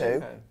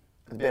 32.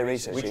 A bit of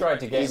research. We tried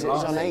to get him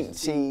last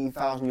season. He's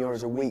on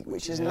 €80,000 a week,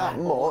 which isn't that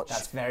much.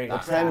 That's very good.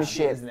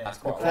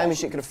 The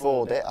Premiership can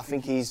afford it. I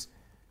think he's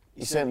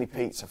certainly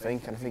peaked, and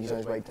I think he's on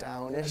his way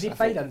down. Has he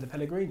played under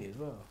Pellegrini as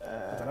well?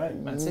 I don't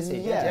know. Man City.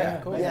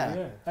 Yeah.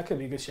 That could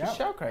be a good shout.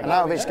 Craig. And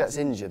Arnautovic gets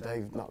injured,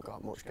 they've not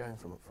got much going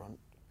from up front.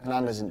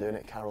 Hernandez isn't doing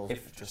it, Carroll's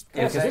just...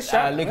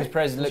 Lucas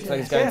Perez looks like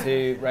he's going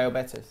to Real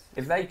Betis.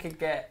 If they could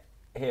get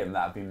him,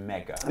 that'd be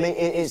mega. I mean,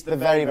 it's the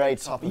very, very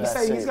top of their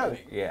ceiling. You saying he's going?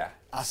 Yeah.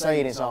 I'm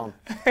saying it's on.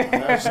 I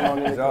know someone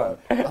in the club.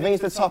 I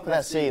think it's the top of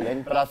their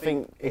ceiling, but I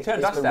think he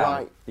turned it's us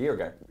down a year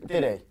ago.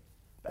 Did he?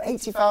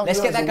 $80,000.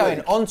 Let's get that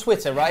going on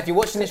Twitter, right? If you're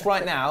watching this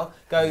right now,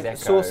 go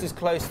sources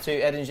close to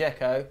Edin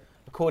Dzeko,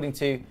 according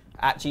to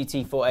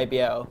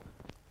 @GT4ABL,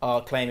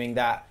 are claiming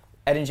that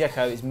Edin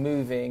Dzeko is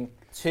moving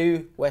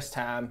to West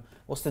Ham.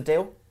 What's the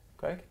deal,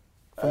 Craig?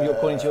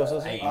 According to your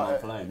sources?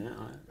 18-month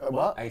loan,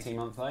 what?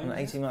 18-month loan? An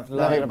 18-month They're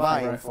loan. going to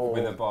buy him for...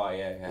 With a buy,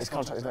 yeah. His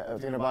contract is they're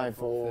going to buy him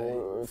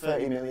for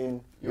 €30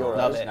 million.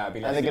 Love it. And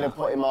they're going to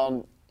put him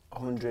on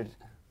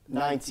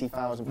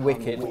 £190,000.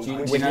 Wicked. Do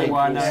you know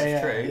why I know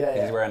it's true?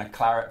 Yeah. He's wearing a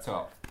claret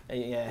top.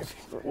 Yeah.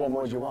 What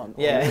more do you want?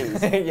 Yeah,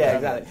 yeah,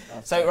 exactly.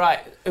 So,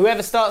 right,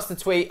 whoever starts the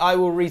tweet, I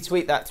will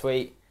retweet that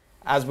tweet,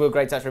 as will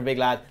Great Touch for a Big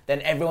Lad.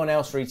 Then everyone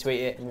else retweet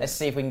it. Yeah. Let's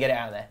see if we can get it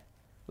out there.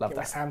 Love that.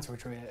 West Ham to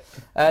retweet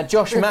it.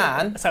 Josh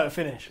Mann. That's how it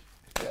finished.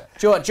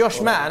 Yeah.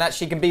 Josh Mann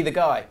actually can be the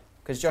guy,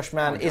 because Josh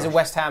Mann is a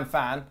West Ham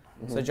fan.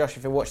 Mm-hmm. So, Josh,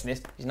 if you're watching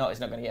this, he's not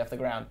going to get off the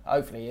ground.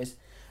 Hopefully he is.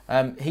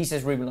 He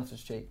says Ruben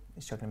Loftus-Cheek.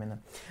 He's chucking him in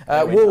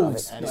there.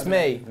 Wolves, it's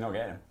me. Not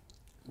getting him.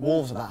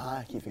 Wolves are that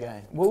high, keep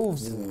forgetting.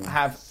 Wolves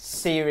have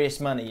serious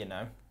money, you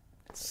know.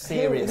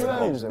 Serious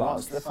money. Owns them?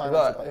 What's the They've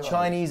got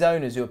Chinese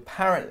owners who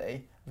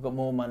apparently have got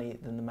more money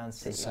than the Man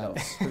City. I'm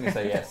going to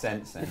say,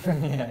 sense then.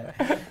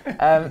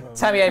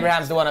 Tammy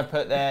Abraham's the one I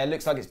put there.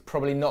 Looks like it's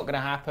probably not going to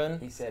happen.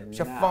 He said,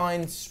 which I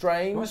find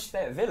strange. What's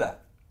that, Villa?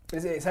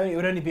 It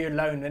would only be a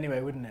loan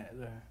anyway, wouldn't it?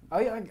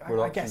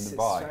 I guess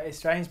it's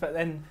strange, but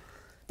then...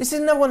 This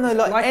is no one though,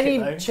 like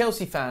any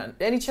Chelsea fan,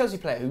 any Chelsea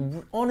player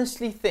who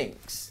honestly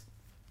thinks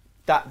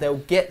that they'll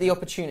get the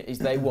opportunities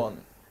they want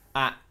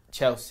at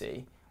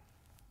Chelsea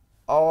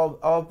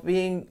are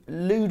being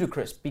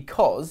ludicrous,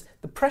 because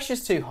the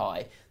pressure's too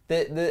high,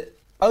 the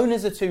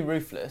owners are too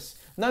ruthless.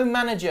 No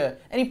manager,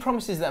 any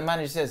promises that a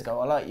manager says, I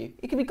like you,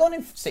 he could be gone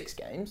in 6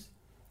 games.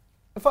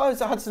 If I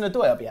was at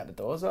Hudson-Odoi, I'd be out the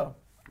door as well.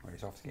 Well,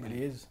 he's off.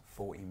 He is.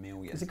 40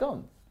 million. Is he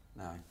gone?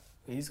 No.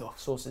 He's off.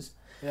 Sources.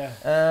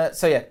 Yeah.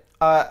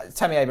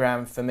 Tammy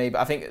Abraham for me,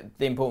 but I think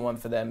the important one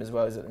for them as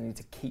well is that they need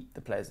to keep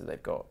the players that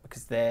they've got,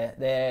 because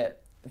their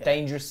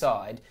dangerous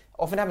side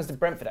often happens to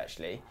Brentford.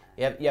 Actually,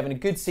 you're having a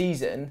good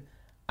season,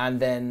 and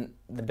then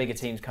the bigger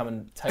teams come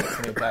and take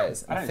some of your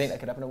players. I think that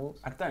could happen at Wolves.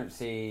 I don't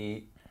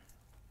see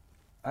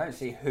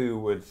who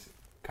would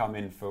come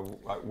in for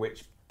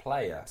which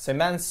player. So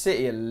Man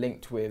City are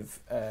linked with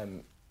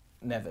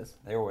Neves.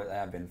 They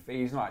have been.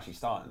 He's not actually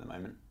starting at the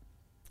moment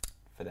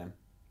for them.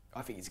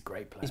 I think he's a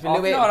great player. He's been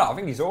no, I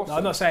think he's awesome. No,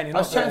 I'm not saying he's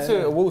not. I was chatting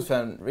to a Wolves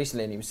fan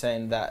recently, and he was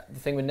saying that the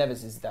thing with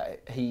Neves is that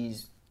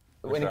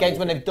when the games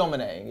when they're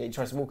dominating, he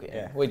tries to walk it in.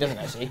 Yeah. Well, he doesn't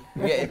actually.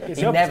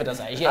 He never does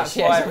that.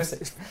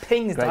 It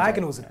pings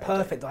diagonals and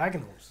perfect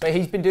diagonals. But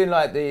he's been doing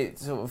like the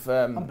sort of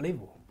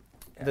unbelievable,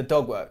 the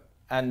dog work,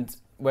 and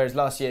whereas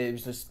last year he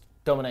was just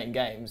dominating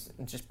games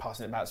and just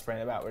passing it about, spraying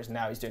it about, whereas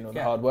now he's doing all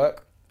the hard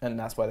work, and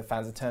that's why the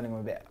fans are turning on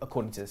him a bit,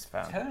 according to this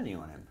fan. Turning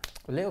on him.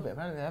 A little bit,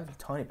 apparently they have a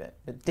tiny bit.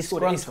 He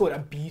scored a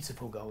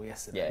beautiful goal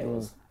yesterday. Yeah, it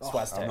was.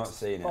 I've not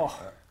seen it.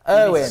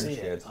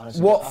 Owen,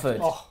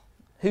 Watford.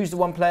 Who's the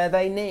one player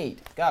they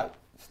need? Go.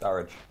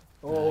 Sturridge.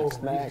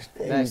 Next.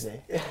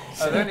 Easy.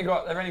 They've only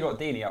got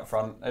Deeney up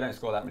front. They don't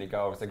score that many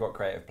goals. They've got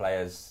creative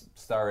players.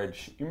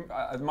 Sturridge,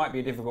 it might be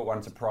a difficult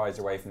one to prize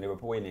away from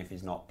Liverpool if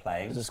he's not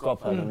playing. There's a squad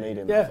player that need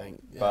him, I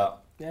think.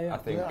 But I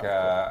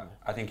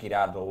think he'd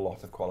add a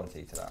lot of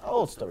quality to that. How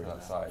old's Sturridge?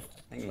 That side.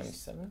 I think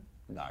 27.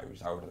 No,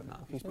 he's older than that.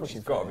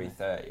 He's got to be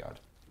 30 odd.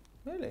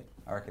 Really?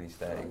 I reckon he's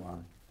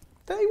 31.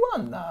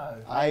 31? No.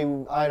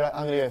 I'm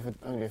going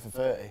to go for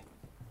 30.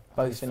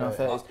 Both in our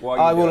 30s.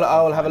 I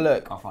will have a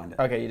look. I'll find it.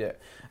 Okay, you do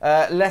it.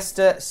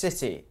 Leicester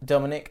City.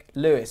 Dominic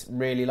Lewis.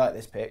 Really like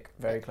this pick.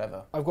 Very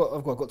clever. I've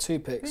got 2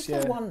 picks.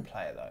 Who's the one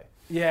player though?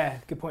 Yeah,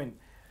 good point.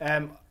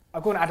 I've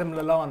gone Adam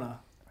Lallana.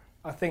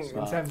 I think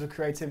in terms of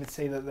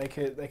creativity that they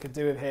could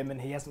do with him, and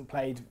he hasn't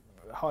played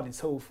hardly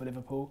at all for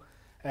Liverpool.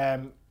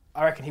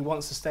 I reckon he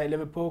wants to stay at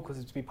Liverpool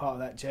because to be part of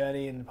that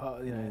journey and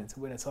part of, to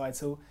win a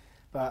title.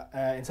 But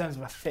in terms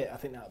of a fit, I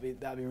think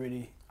that'd be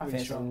really. I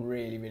think it's a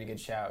really, really good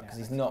shout because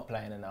he's not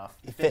playing enough.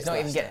 He's not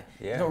even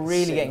he's not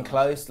really getting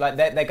close. Like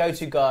their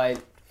go-to guy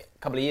a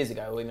couple of years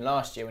ago, or even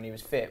last year when he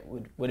was fit,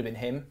 would have been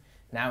him.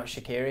 Now it's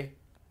Shaqiri.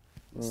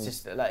 It's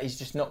just like he's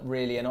just not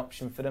really an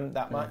option for them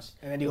that much.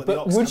 And then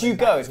but would you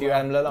go if you're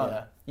Adam Lallana?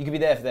 Yeah. You could be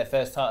there for their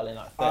first title in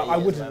like 30 years. I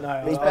wouldn't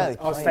know.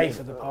 I'll stay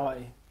for the well.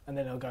 party and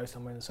then I'll go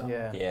somewhere in the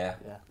summer. Yeah.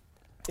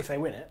 If they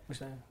win it, which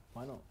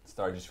why not?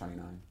 Sturridge is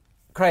 29.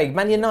 Craig,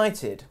 Man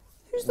United.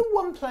 Who's the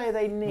one player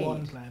they need?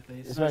 One player,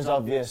 please. It's the most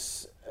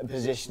obvious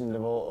position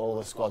of all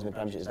the squads in the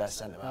Premiership is their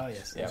centre-back. Oh,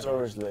 yes. Yeah.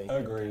 Notoriously.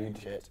 Agreed.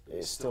 Shit.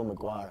 It's still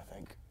Maguire, I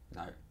think.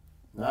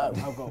 No.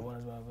 I've got one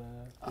as well.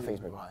 But, I think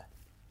it's Maguire.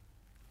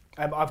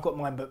 I've got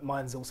mine, but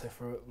mine's also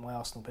for my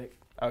Arsenal pick.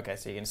 Okay,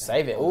 so you're going to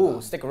save it. Oh,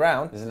 stick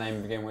around. Does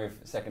the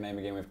second name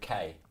begin with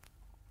K?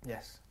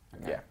 Yes.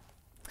 Okay. Yeah.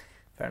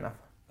 Fair enough.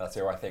 That's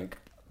who I think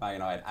Man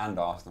United and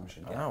Arsenal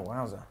should get. Oh,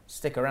 wowza.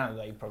 Stick around,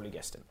 though. You probably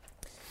guessed it.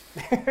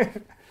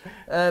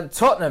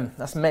 Tottenham,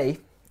 that's me.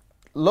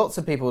 Lots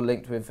of people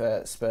linked with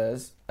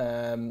Spurs.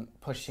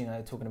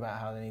 Pochettino talking about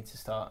how they need to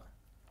start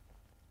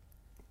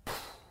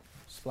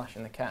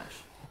splashing the cash.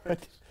 Don't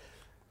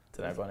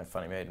know, everyone in a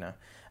funny mood now.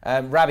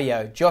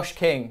 Rabiot, Josh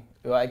King,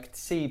 who I could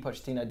see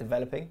Pochettino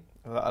developing.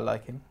 I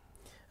like him.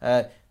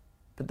 But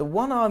the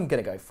one I'm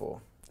going to go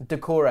for,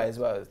 Decore as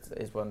well,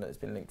 is one that's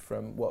been linked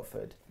from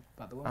Watford.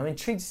 I'm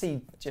intrigued to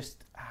see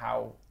just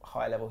how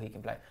high level he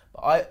can play.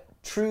 But I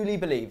truly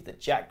believe that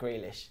Jack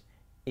Grealish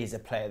is a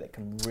player that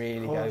can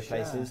really go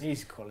places.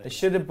 He's quality. They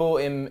should have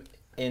bought him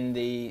in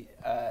the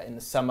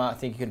summer. I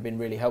think he could have been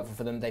really helpful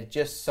for them. They've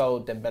just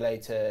sold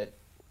Dembele to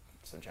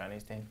some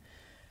Chinese team.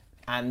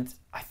 And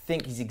I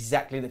think he's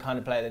exactly the kind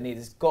of player they need.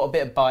 He's got a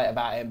bit of bite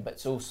about him, but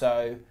it's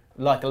also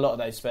like a lot of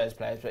those Spurs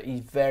players. But he's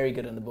very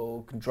good on the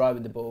ball, can drive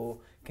with the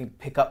ball, can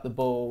pick up the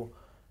ball,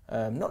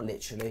 not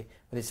literally,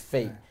 with his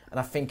feet. No. And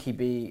I think he'd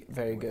be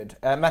very good.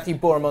 Matthew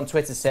Boreham on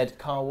Twitter said,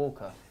 Kyle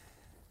Walker,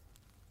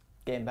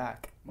 get him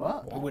back.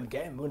 What? We wouldn't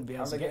get him. We wouldn't be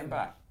able to get him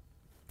back.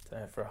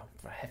 For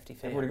a hefty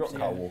fee. They've already got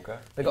Kyle Walker.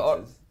 They've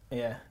got,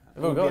 yeah.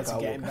 They wouldn't be able to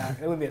get him back.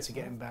 They wouldn't be able to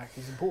get him back.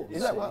 He's important.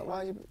 Is that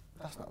why you...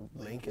 That's not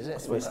a link, is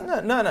it?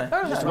 No.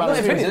 Just not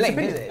even a link,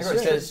 is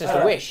it? It's just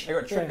a wish. You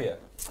got Trippier.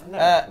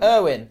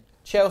 Irwin,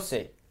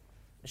 Chelsea.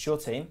 It's your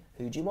team.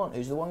 Who do you want?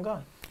 Who's the one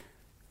guy?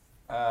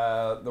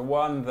 The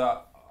one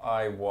that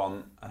I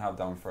want and have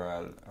done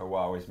for a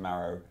while is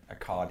Mauro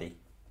Icardi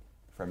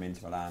from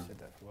Inter Milan.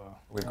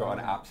 We've got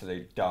an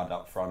absolute dud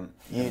up front.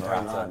 You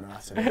don't like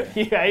Morata.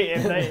 You hate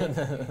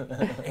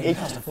him, He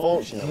cost a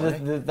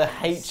fortune. The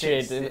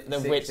hatred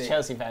of which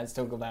Chelsea fans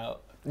talk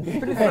about.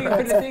 But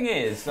the thing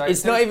is, like,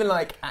 it's not even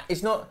like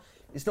it's not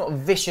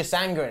vicious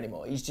anger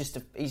anymore. He's just a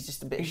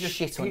bit of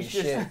shit on his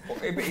shit.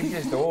 He's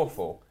just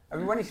awful. I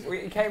mean, when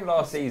he came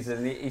last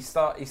season, he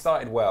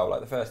started well.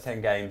 Like the first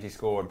 10 games, he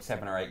scored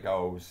 7 or 8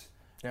 goals.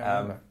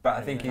 But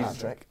I think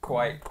he's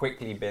quite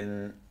quickly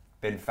been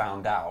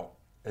found out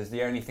as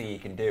the only thing he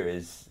can do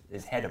is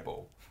head a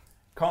ball.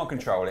 Can't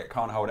control it,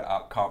 can't hold it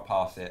up, can't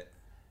pass it,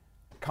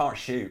 can't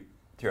shoot.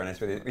 To be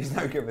honest with you, he's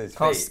no good with his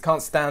feet. Can't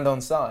stand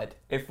on side.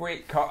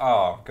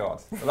 Oh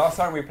God! The last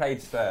time we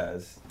played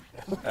Spurs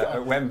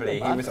at Wembley,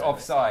 he was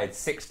offside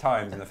 6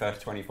 times in the first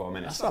 24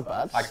 minutes. That's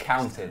not bad. I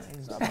counted.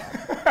 It's not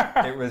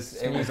bad. It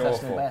was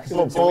awful.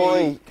 But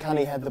boy, can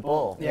he head the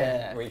ball?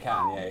 Yeah, we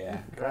can. Yeah.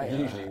 Great.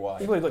 Usually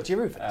wide. You've already got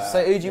Giroud for that.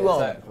 So who do you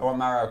want? I want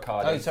Mauro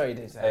Icardi. Oh, sorry, you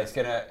did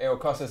say. It'll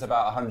cost us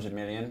about 100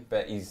 million,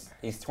 but he's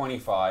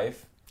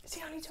 25. Is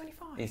he only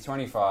 25? He's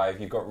 25.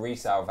 You've got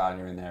resale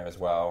value in there as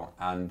well,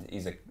 and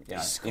he's a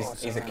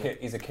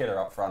killer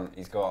up front.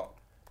 He's got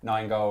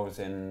 9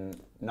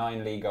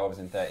 league goals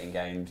in 13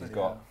 games. He's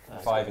got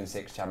 5 and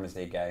 6 Champions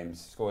League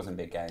games. Scores in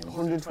big games.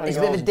 He's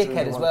a bit of a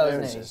dickhead as well,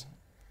 isn't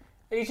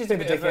he? He's just a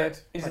bit of a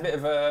dickhead.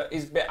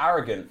 He's a bit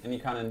arrogant, and you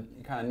kind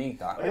of need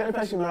that. The only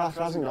person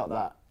Morata hasn't got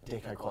that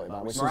dickhead quality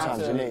about, which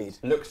sometimes you need.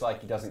 Looks like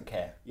he doesn't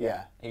care.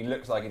 Yeah. He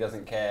looks like he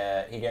doesn't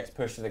care. He gets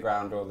pushed to the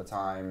ground all the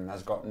time.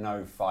 Has got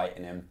no fight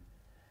in him.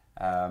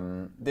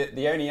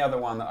 The only other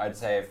one that I'd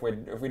say, if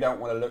we don't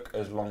want to look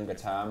as longer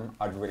term,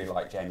 I'd really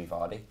like Jamie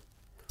Vardy.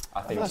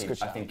 I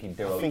think he'd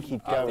do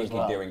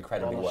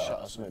incredibly well.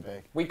 Shot or something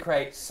big. We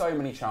create so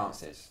many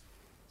chances,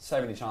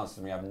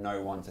 and we have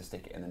no one to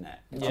stick it in the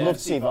net. Yeah. I'd love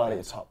to see Vardy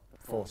at the top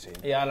 14.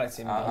 Yeah, I'd like to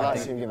see him. I'd like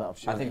to see him give that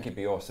opportunity. I think he'd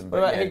be awesome. What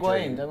about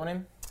Higuain? Don't want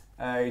him?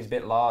 He's a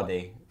bit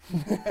lardy.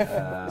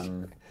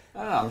 I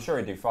don't know, I'm sure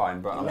he'd do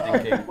fine, but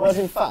I'm thinking. Was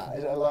he fat?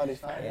 Is it a lardy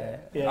fat?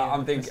 Yeah.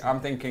 I'm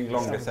thinking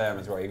longer term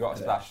as well. You got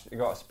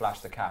to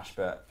splash the cash,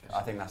 but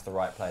I think that's the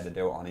right player to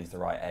do it on. He's the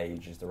right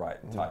age. He's the right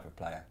type of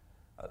player.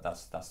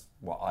 That's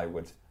what I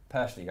would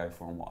personally go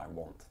for and what I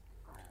want.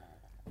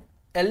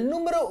 El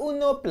número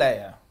uno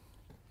player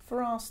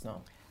for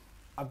Arsenal.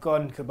 I've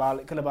gone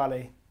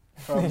Koulibaly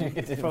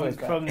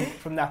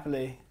from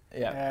Napoli.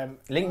 Yeah.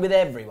 Link with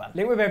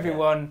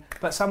everyone.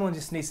 But someone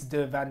just needs to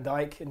do a Van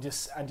Dijk and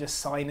just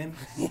sign him.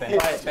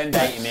 Spend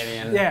 80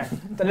 million. Yeah.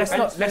 But let's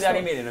not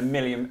 80 million, a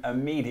million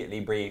immediately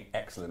be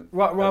excellent.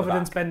 Rather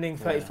than spending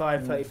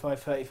 35 and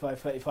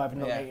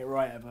not getting it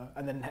right ever,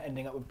 and then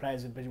ending up with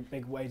players with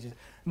big wages.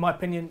 My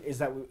opinion is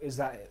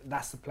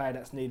that's the player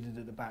that's needed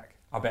at the back.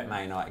 I bet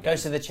Man United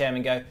goes to the chairman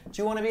and go, do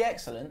you want to be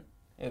excellent?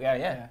 He'll go,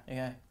 yeah.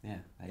 Yeah.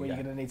 Well, you're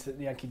going to need to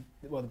the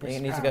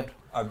British needs pound.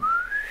 to go.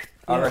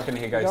 I reckon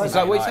he goes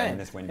to United in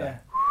this window. Yeah.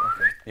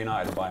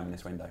 United will buy him in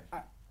this window.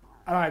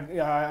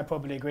 I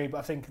probably agree, but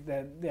I think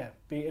that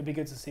it'd be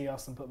good to see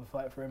Arsenal put up a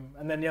fight for him.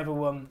 And then the other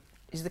one,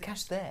 is the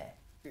cash there?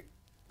 It's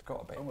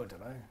got to be. I don't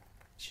know.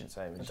 Shouldn't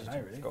say. I don't know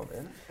really. It's got to be,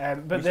 isn't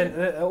it? But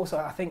then also,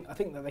 I think that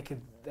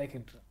they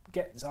could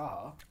get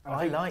Zaha.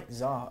 I like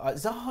Zaha.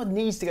 Zaha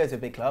needs to go to a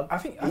big club. I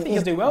think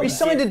he'll do well. He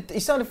signed a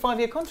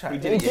 5-year contract. He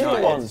did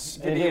it once.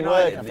 It didn't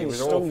work. I think it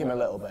stung him a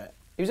little bit.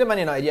 He was at Man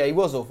United, he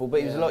was awful, but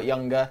he was a lot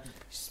younger.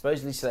 He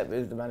supposedly slept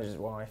with the manager's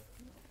wife.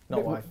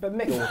 Not wife. But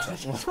Mick...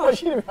 What are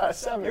you about,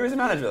 Sam? Who was the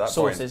manager at that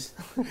Sources.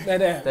 point?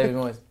 David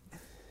Moyes.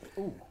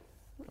 Ooh.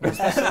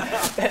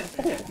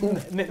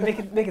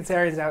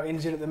 Mkhitaryan's out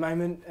injured at the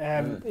moment.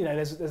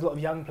 There's a lot of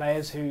young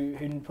players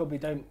who probably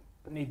don't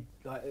need...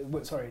 they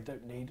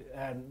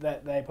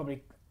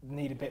probably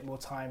need a bit more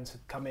time to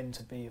come in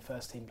to be a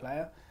first-team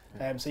player.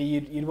 So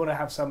you'd want to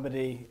have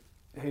somebody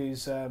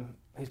who's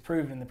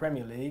proven in the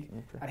Premier League,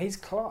 and he's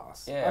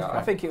class. Yeah,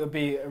 I think it would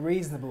be a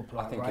reasonable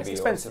plan. It's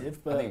expensive,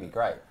 awesome. but I think it'd be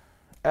great.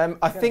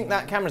 I think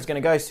that camera's going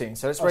to go soon,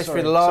 so let's race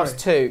through the last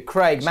two.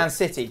 Craig, Man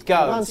City,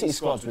 go. Man City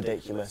squad's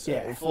ridiculous.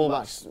 Yeah.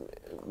 Fullbacks,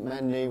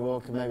 Mendy,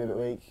 Walker, maybe a bit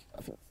weak.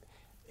 I think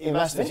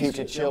invest in the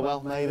future,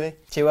 Chilwell, maybe.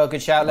 Chilwell,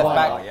 good shout, left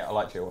back. Yeah, I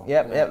like Chilwell.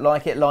 Yep,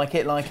 like it.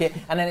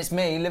 And then it's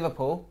me,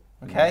 Liverpool.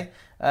 Okay,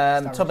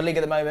 top of the league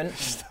at the moment.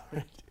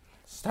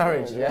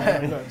 Sturridge, yeah.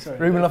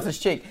 Ruben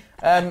Loftus-Cheek.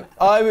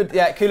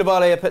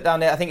 Koulibaly I put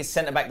down there. I think it's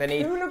centre back they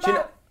need.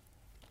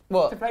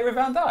 What? To play with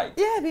Van Dijk?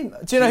 Yeah,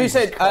 do you know who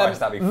said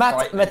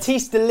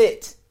Matthijs de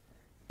Ligt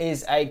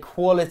is a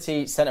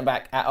quality centre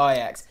back at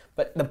Ajax,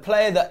 but the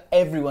player that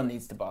everyone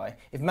needs to buy,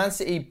 if Man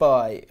City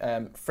buy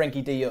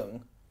Frenkie de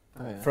Jong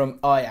from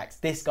Ajax,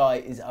 this guy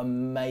is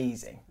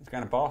amazing. He's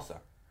going to Barca.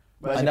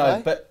 I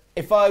know, but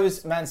if I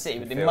was Man City,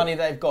 with the money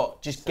they've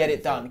got, just get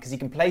it done, because he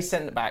can play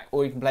centre-back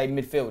or he can play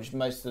midfield, which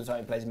most of the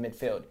time he plays in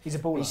midfield. He's a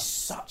baller. He's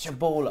such a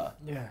baller.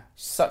 Yeah.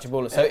 Such a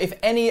baller. So if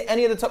any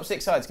of the top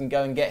 6 sides can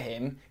go and get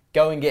him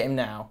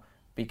now,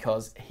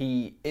 because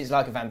he is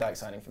like a Van Dijk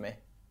signing for me.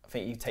 I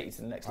think he take you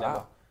to the next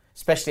level.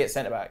 Especially at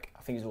centre-back.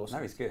 I think he's awesome.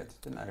 No, he's good.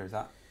 Didn't know who was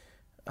that.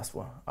 That's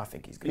what I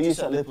think he's good. You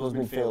set Liverpool's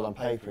midfield on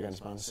paper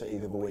against Man City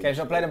the other week. Game's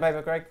not played on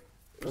paper, Craig?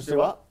 Let's do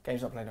what?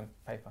 Game's not played on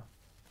paper.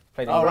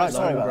 Sorry about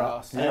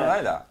that. Did you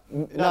know that?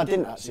 No, I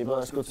didn't actually, but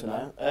that's good to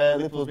know.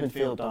 Liverpool's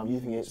midfield, Dom,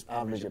 you think it's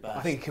average at best?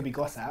 I think it could be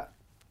got at.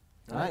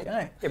 Right.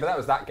 Yeah, but that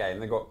was that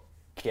game. They got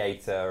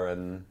Keita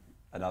and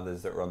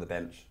others that were on the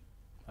bench.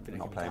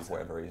 Not playing for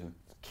whatever reason.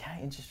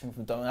 Okay, interesting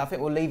from Dom. I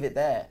think we'll leave it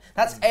there.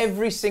 That's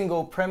every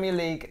single Premier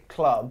League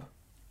club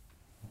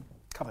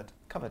covered.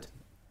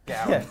 Get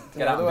out.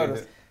 Get out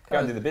and go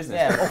and do the business.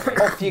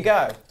 Yeah, off you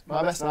go.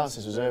 My best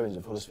analysis was Irwin's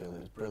of Huddersfield. It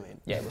was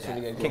brilliant. Yeah, it was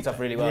really good. Kicked off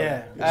really well.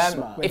 Yeah.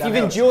 If you've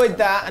enjoyed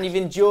that and you've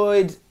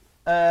enjoyed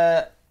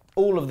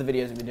all of the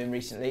videos we've been doing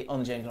recently on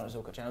the James Lawrence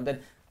Allcott channel,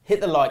 then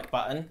hit the like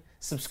button,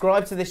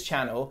 subscribe to this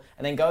channel,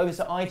 and then go over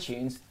to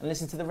iTunes and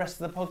listen to the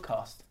rest of the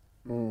podcast.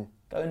 Go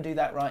and do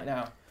that right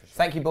now.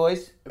 Thank you,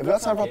 boys. Have we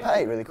got time for a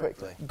pay really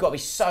quickly? You've got to be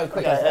so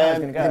quick. Okay,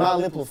 the amount of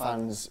Liverpool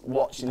fans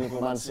watching the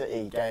Liverpool Man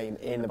City game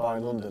in the bar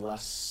in London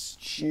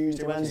last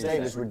Tuesday,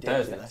 Wednesday was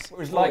ridiculous. It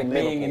was like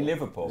being in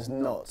Liverpool. It was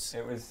nuts.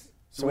 It was.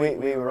 So we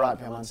were right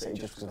behind Man City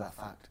just because of that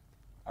fact.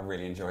 I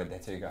really enjoyed their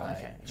 2 goals.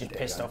 Okay, just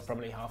pissed off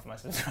probably half of my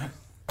subscribers.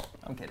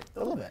 I'm kidding. A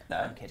little bit. No,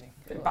 I'm kidding.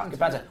 Good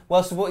banter.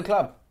 Well supported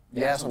club.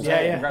 Yeah, that's what I'm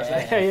saying.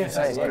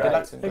 Congratulations. Good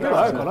luck to them.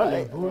 I quite like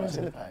Liverpool. It's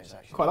in the page,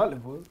 actually. Quite like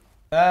Liverpool.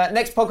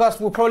 Next podcast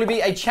will probably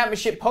be a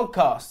championship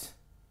podcast.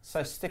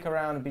 So stick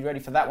around and be ready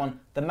for that one.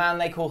 The man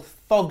they call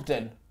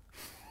Thogden.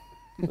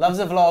 Loves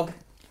a vlog.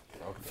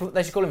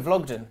 They should call him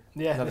Vlogden.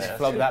 Yeah. Loves to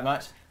vlog that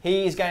much.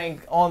 He's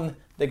going on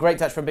the Great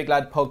Touch for a Big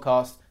Lad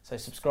podcast. So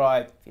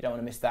subscribe if you don't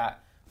want to miss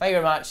that. Thank you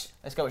very much.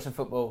 Let's go watch some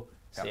football.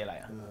 See you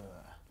later.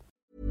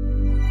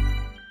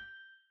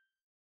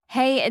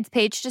 Hey, it's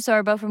Paige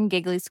DeSorbo from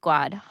Giggly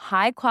Squad.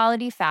 High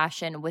quality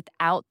fashion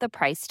without the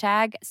price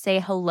tag. Say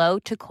hello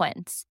to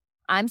Quince.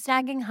 I'm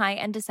snagging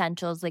high-end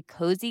essentials like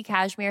cozy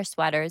cashmere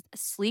sweaters,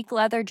 sleek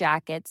leather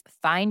jackets,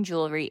 fine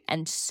jewelry,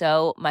 and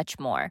so much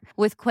more.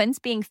 With Quince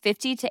being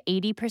 50 to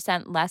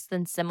 80% less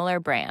than similar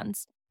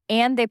brands.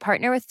 And they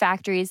partner with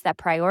factories that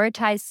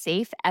prioritize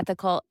safe,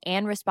 ethical,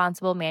 and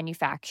responsible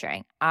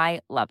manufacturing. I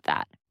love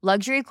that.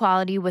 Luxury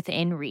quality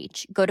within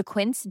reach. Go to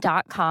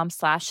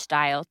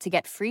quince.com/style to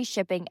get free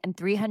shipping and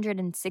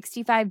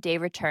 365-day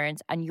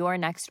returns on your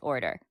next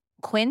order.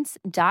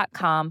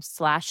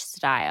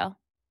 Quince.com/style.